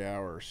almost 3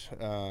 hours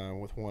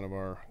with one of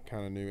our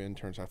kind of new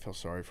interns. I feel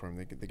sorry for him.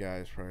 The guy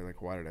is probably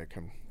like, why did I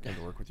come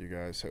to work with you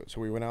guys?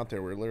 So we went out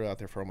there. We were literally out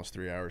there for almost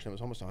 3 hours, and it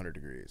was almost 100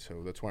 degrees.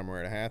 So that's why I'm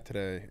wearing a hat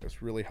today. It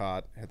was really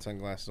hot. I had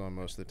sunglasses on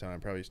most of the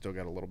time. Probably still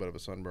got a little bit of a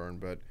sunburn,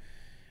 but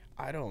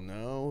I don't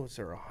know. Is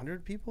there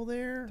 100 people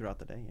there? Throughout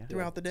the day, yeah.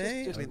 Throughout the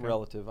day? Just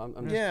relative. I'm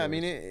just yeah,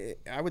 curious.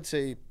 I mean, I would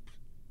say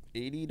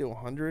 80 to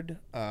 100.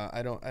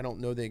 I don't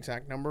know the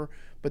exact number,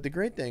 but the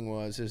great thing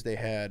is they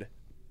had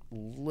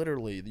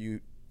literally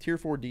tier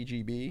 4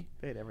 DGB,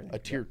 They had everything. a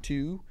tier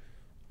 2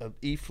 of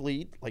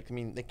E-Fleet.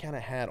 They kind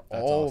of had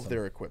That's all awesome. of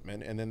their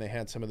equipment, and then they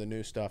had some of the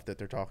new stuff that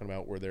they're talking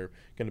about where they're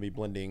going to be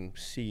blending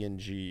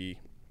CNG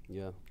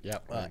Yeah.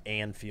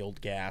 and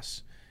field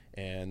gas,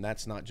 and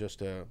that's not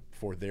just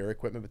for their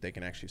equipment, but they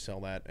can actually sell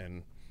that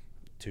and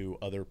to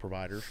other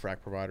providers,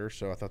 frac providers.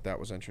 So I thought that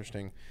was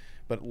interesting.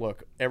 But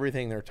look,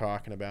 everything they're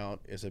talking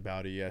about is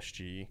about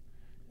ESG,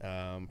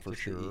 for Just the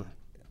sure. E.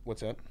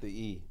 What's that? The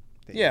E.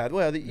 Yeah,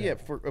 well,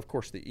 of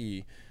course the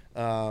E.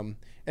 And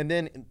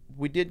then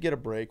we did get a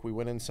break. We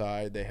went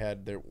inside. They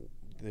had their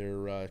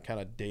kind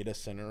of data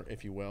center,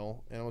 if you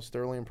will, and I was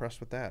thoroughly impressed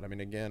with that. I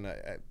mean, again,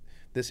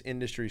 this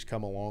industry's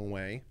come a long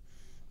way,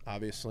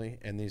 obviously,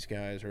 and these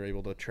guys are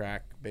able to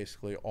track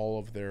basically all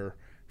of their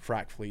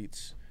frac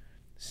fleets,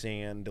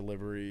 sand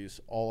deliveries,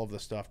 all of the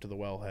stuff to the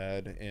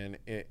wellhead,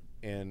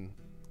 and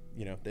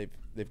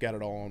they've got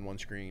it all on one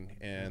screen,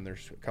 and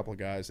there's a couple of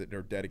guys that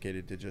are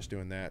dedicated to just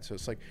doing that. So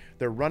it's like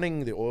they're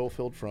running the oil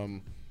field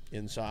from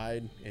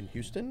inside in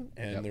Houston,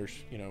 and there's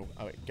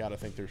I gotta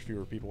think there's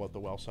fewer people at the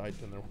well site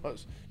than there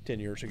was 10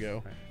 years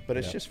ago. But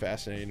it's just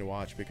fascinating to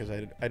watch because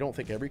I don't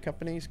think every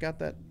company's got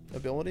that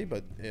ability,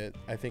 but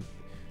I think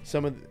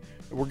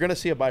we're going to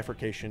see a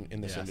bifurcation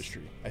in this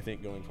industry, I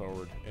think, going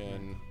forward.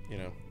 And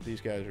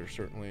these guys are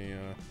certainly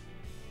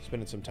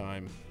spending some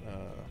time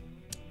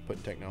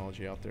putting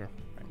technology out there.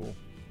 Cool.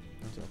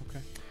 So, okay.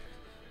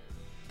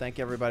 Thank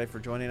everybody for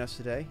joining us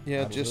today.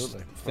 Yeah, Absolutely. just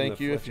From thank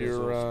the you if Fletcher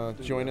you're Azul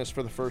studio. joining us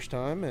for the first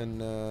time,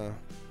 and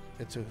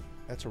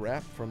that's a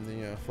wrap from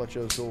the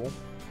Fletcher Azul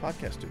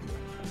podcast studio.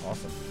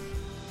 Awesome.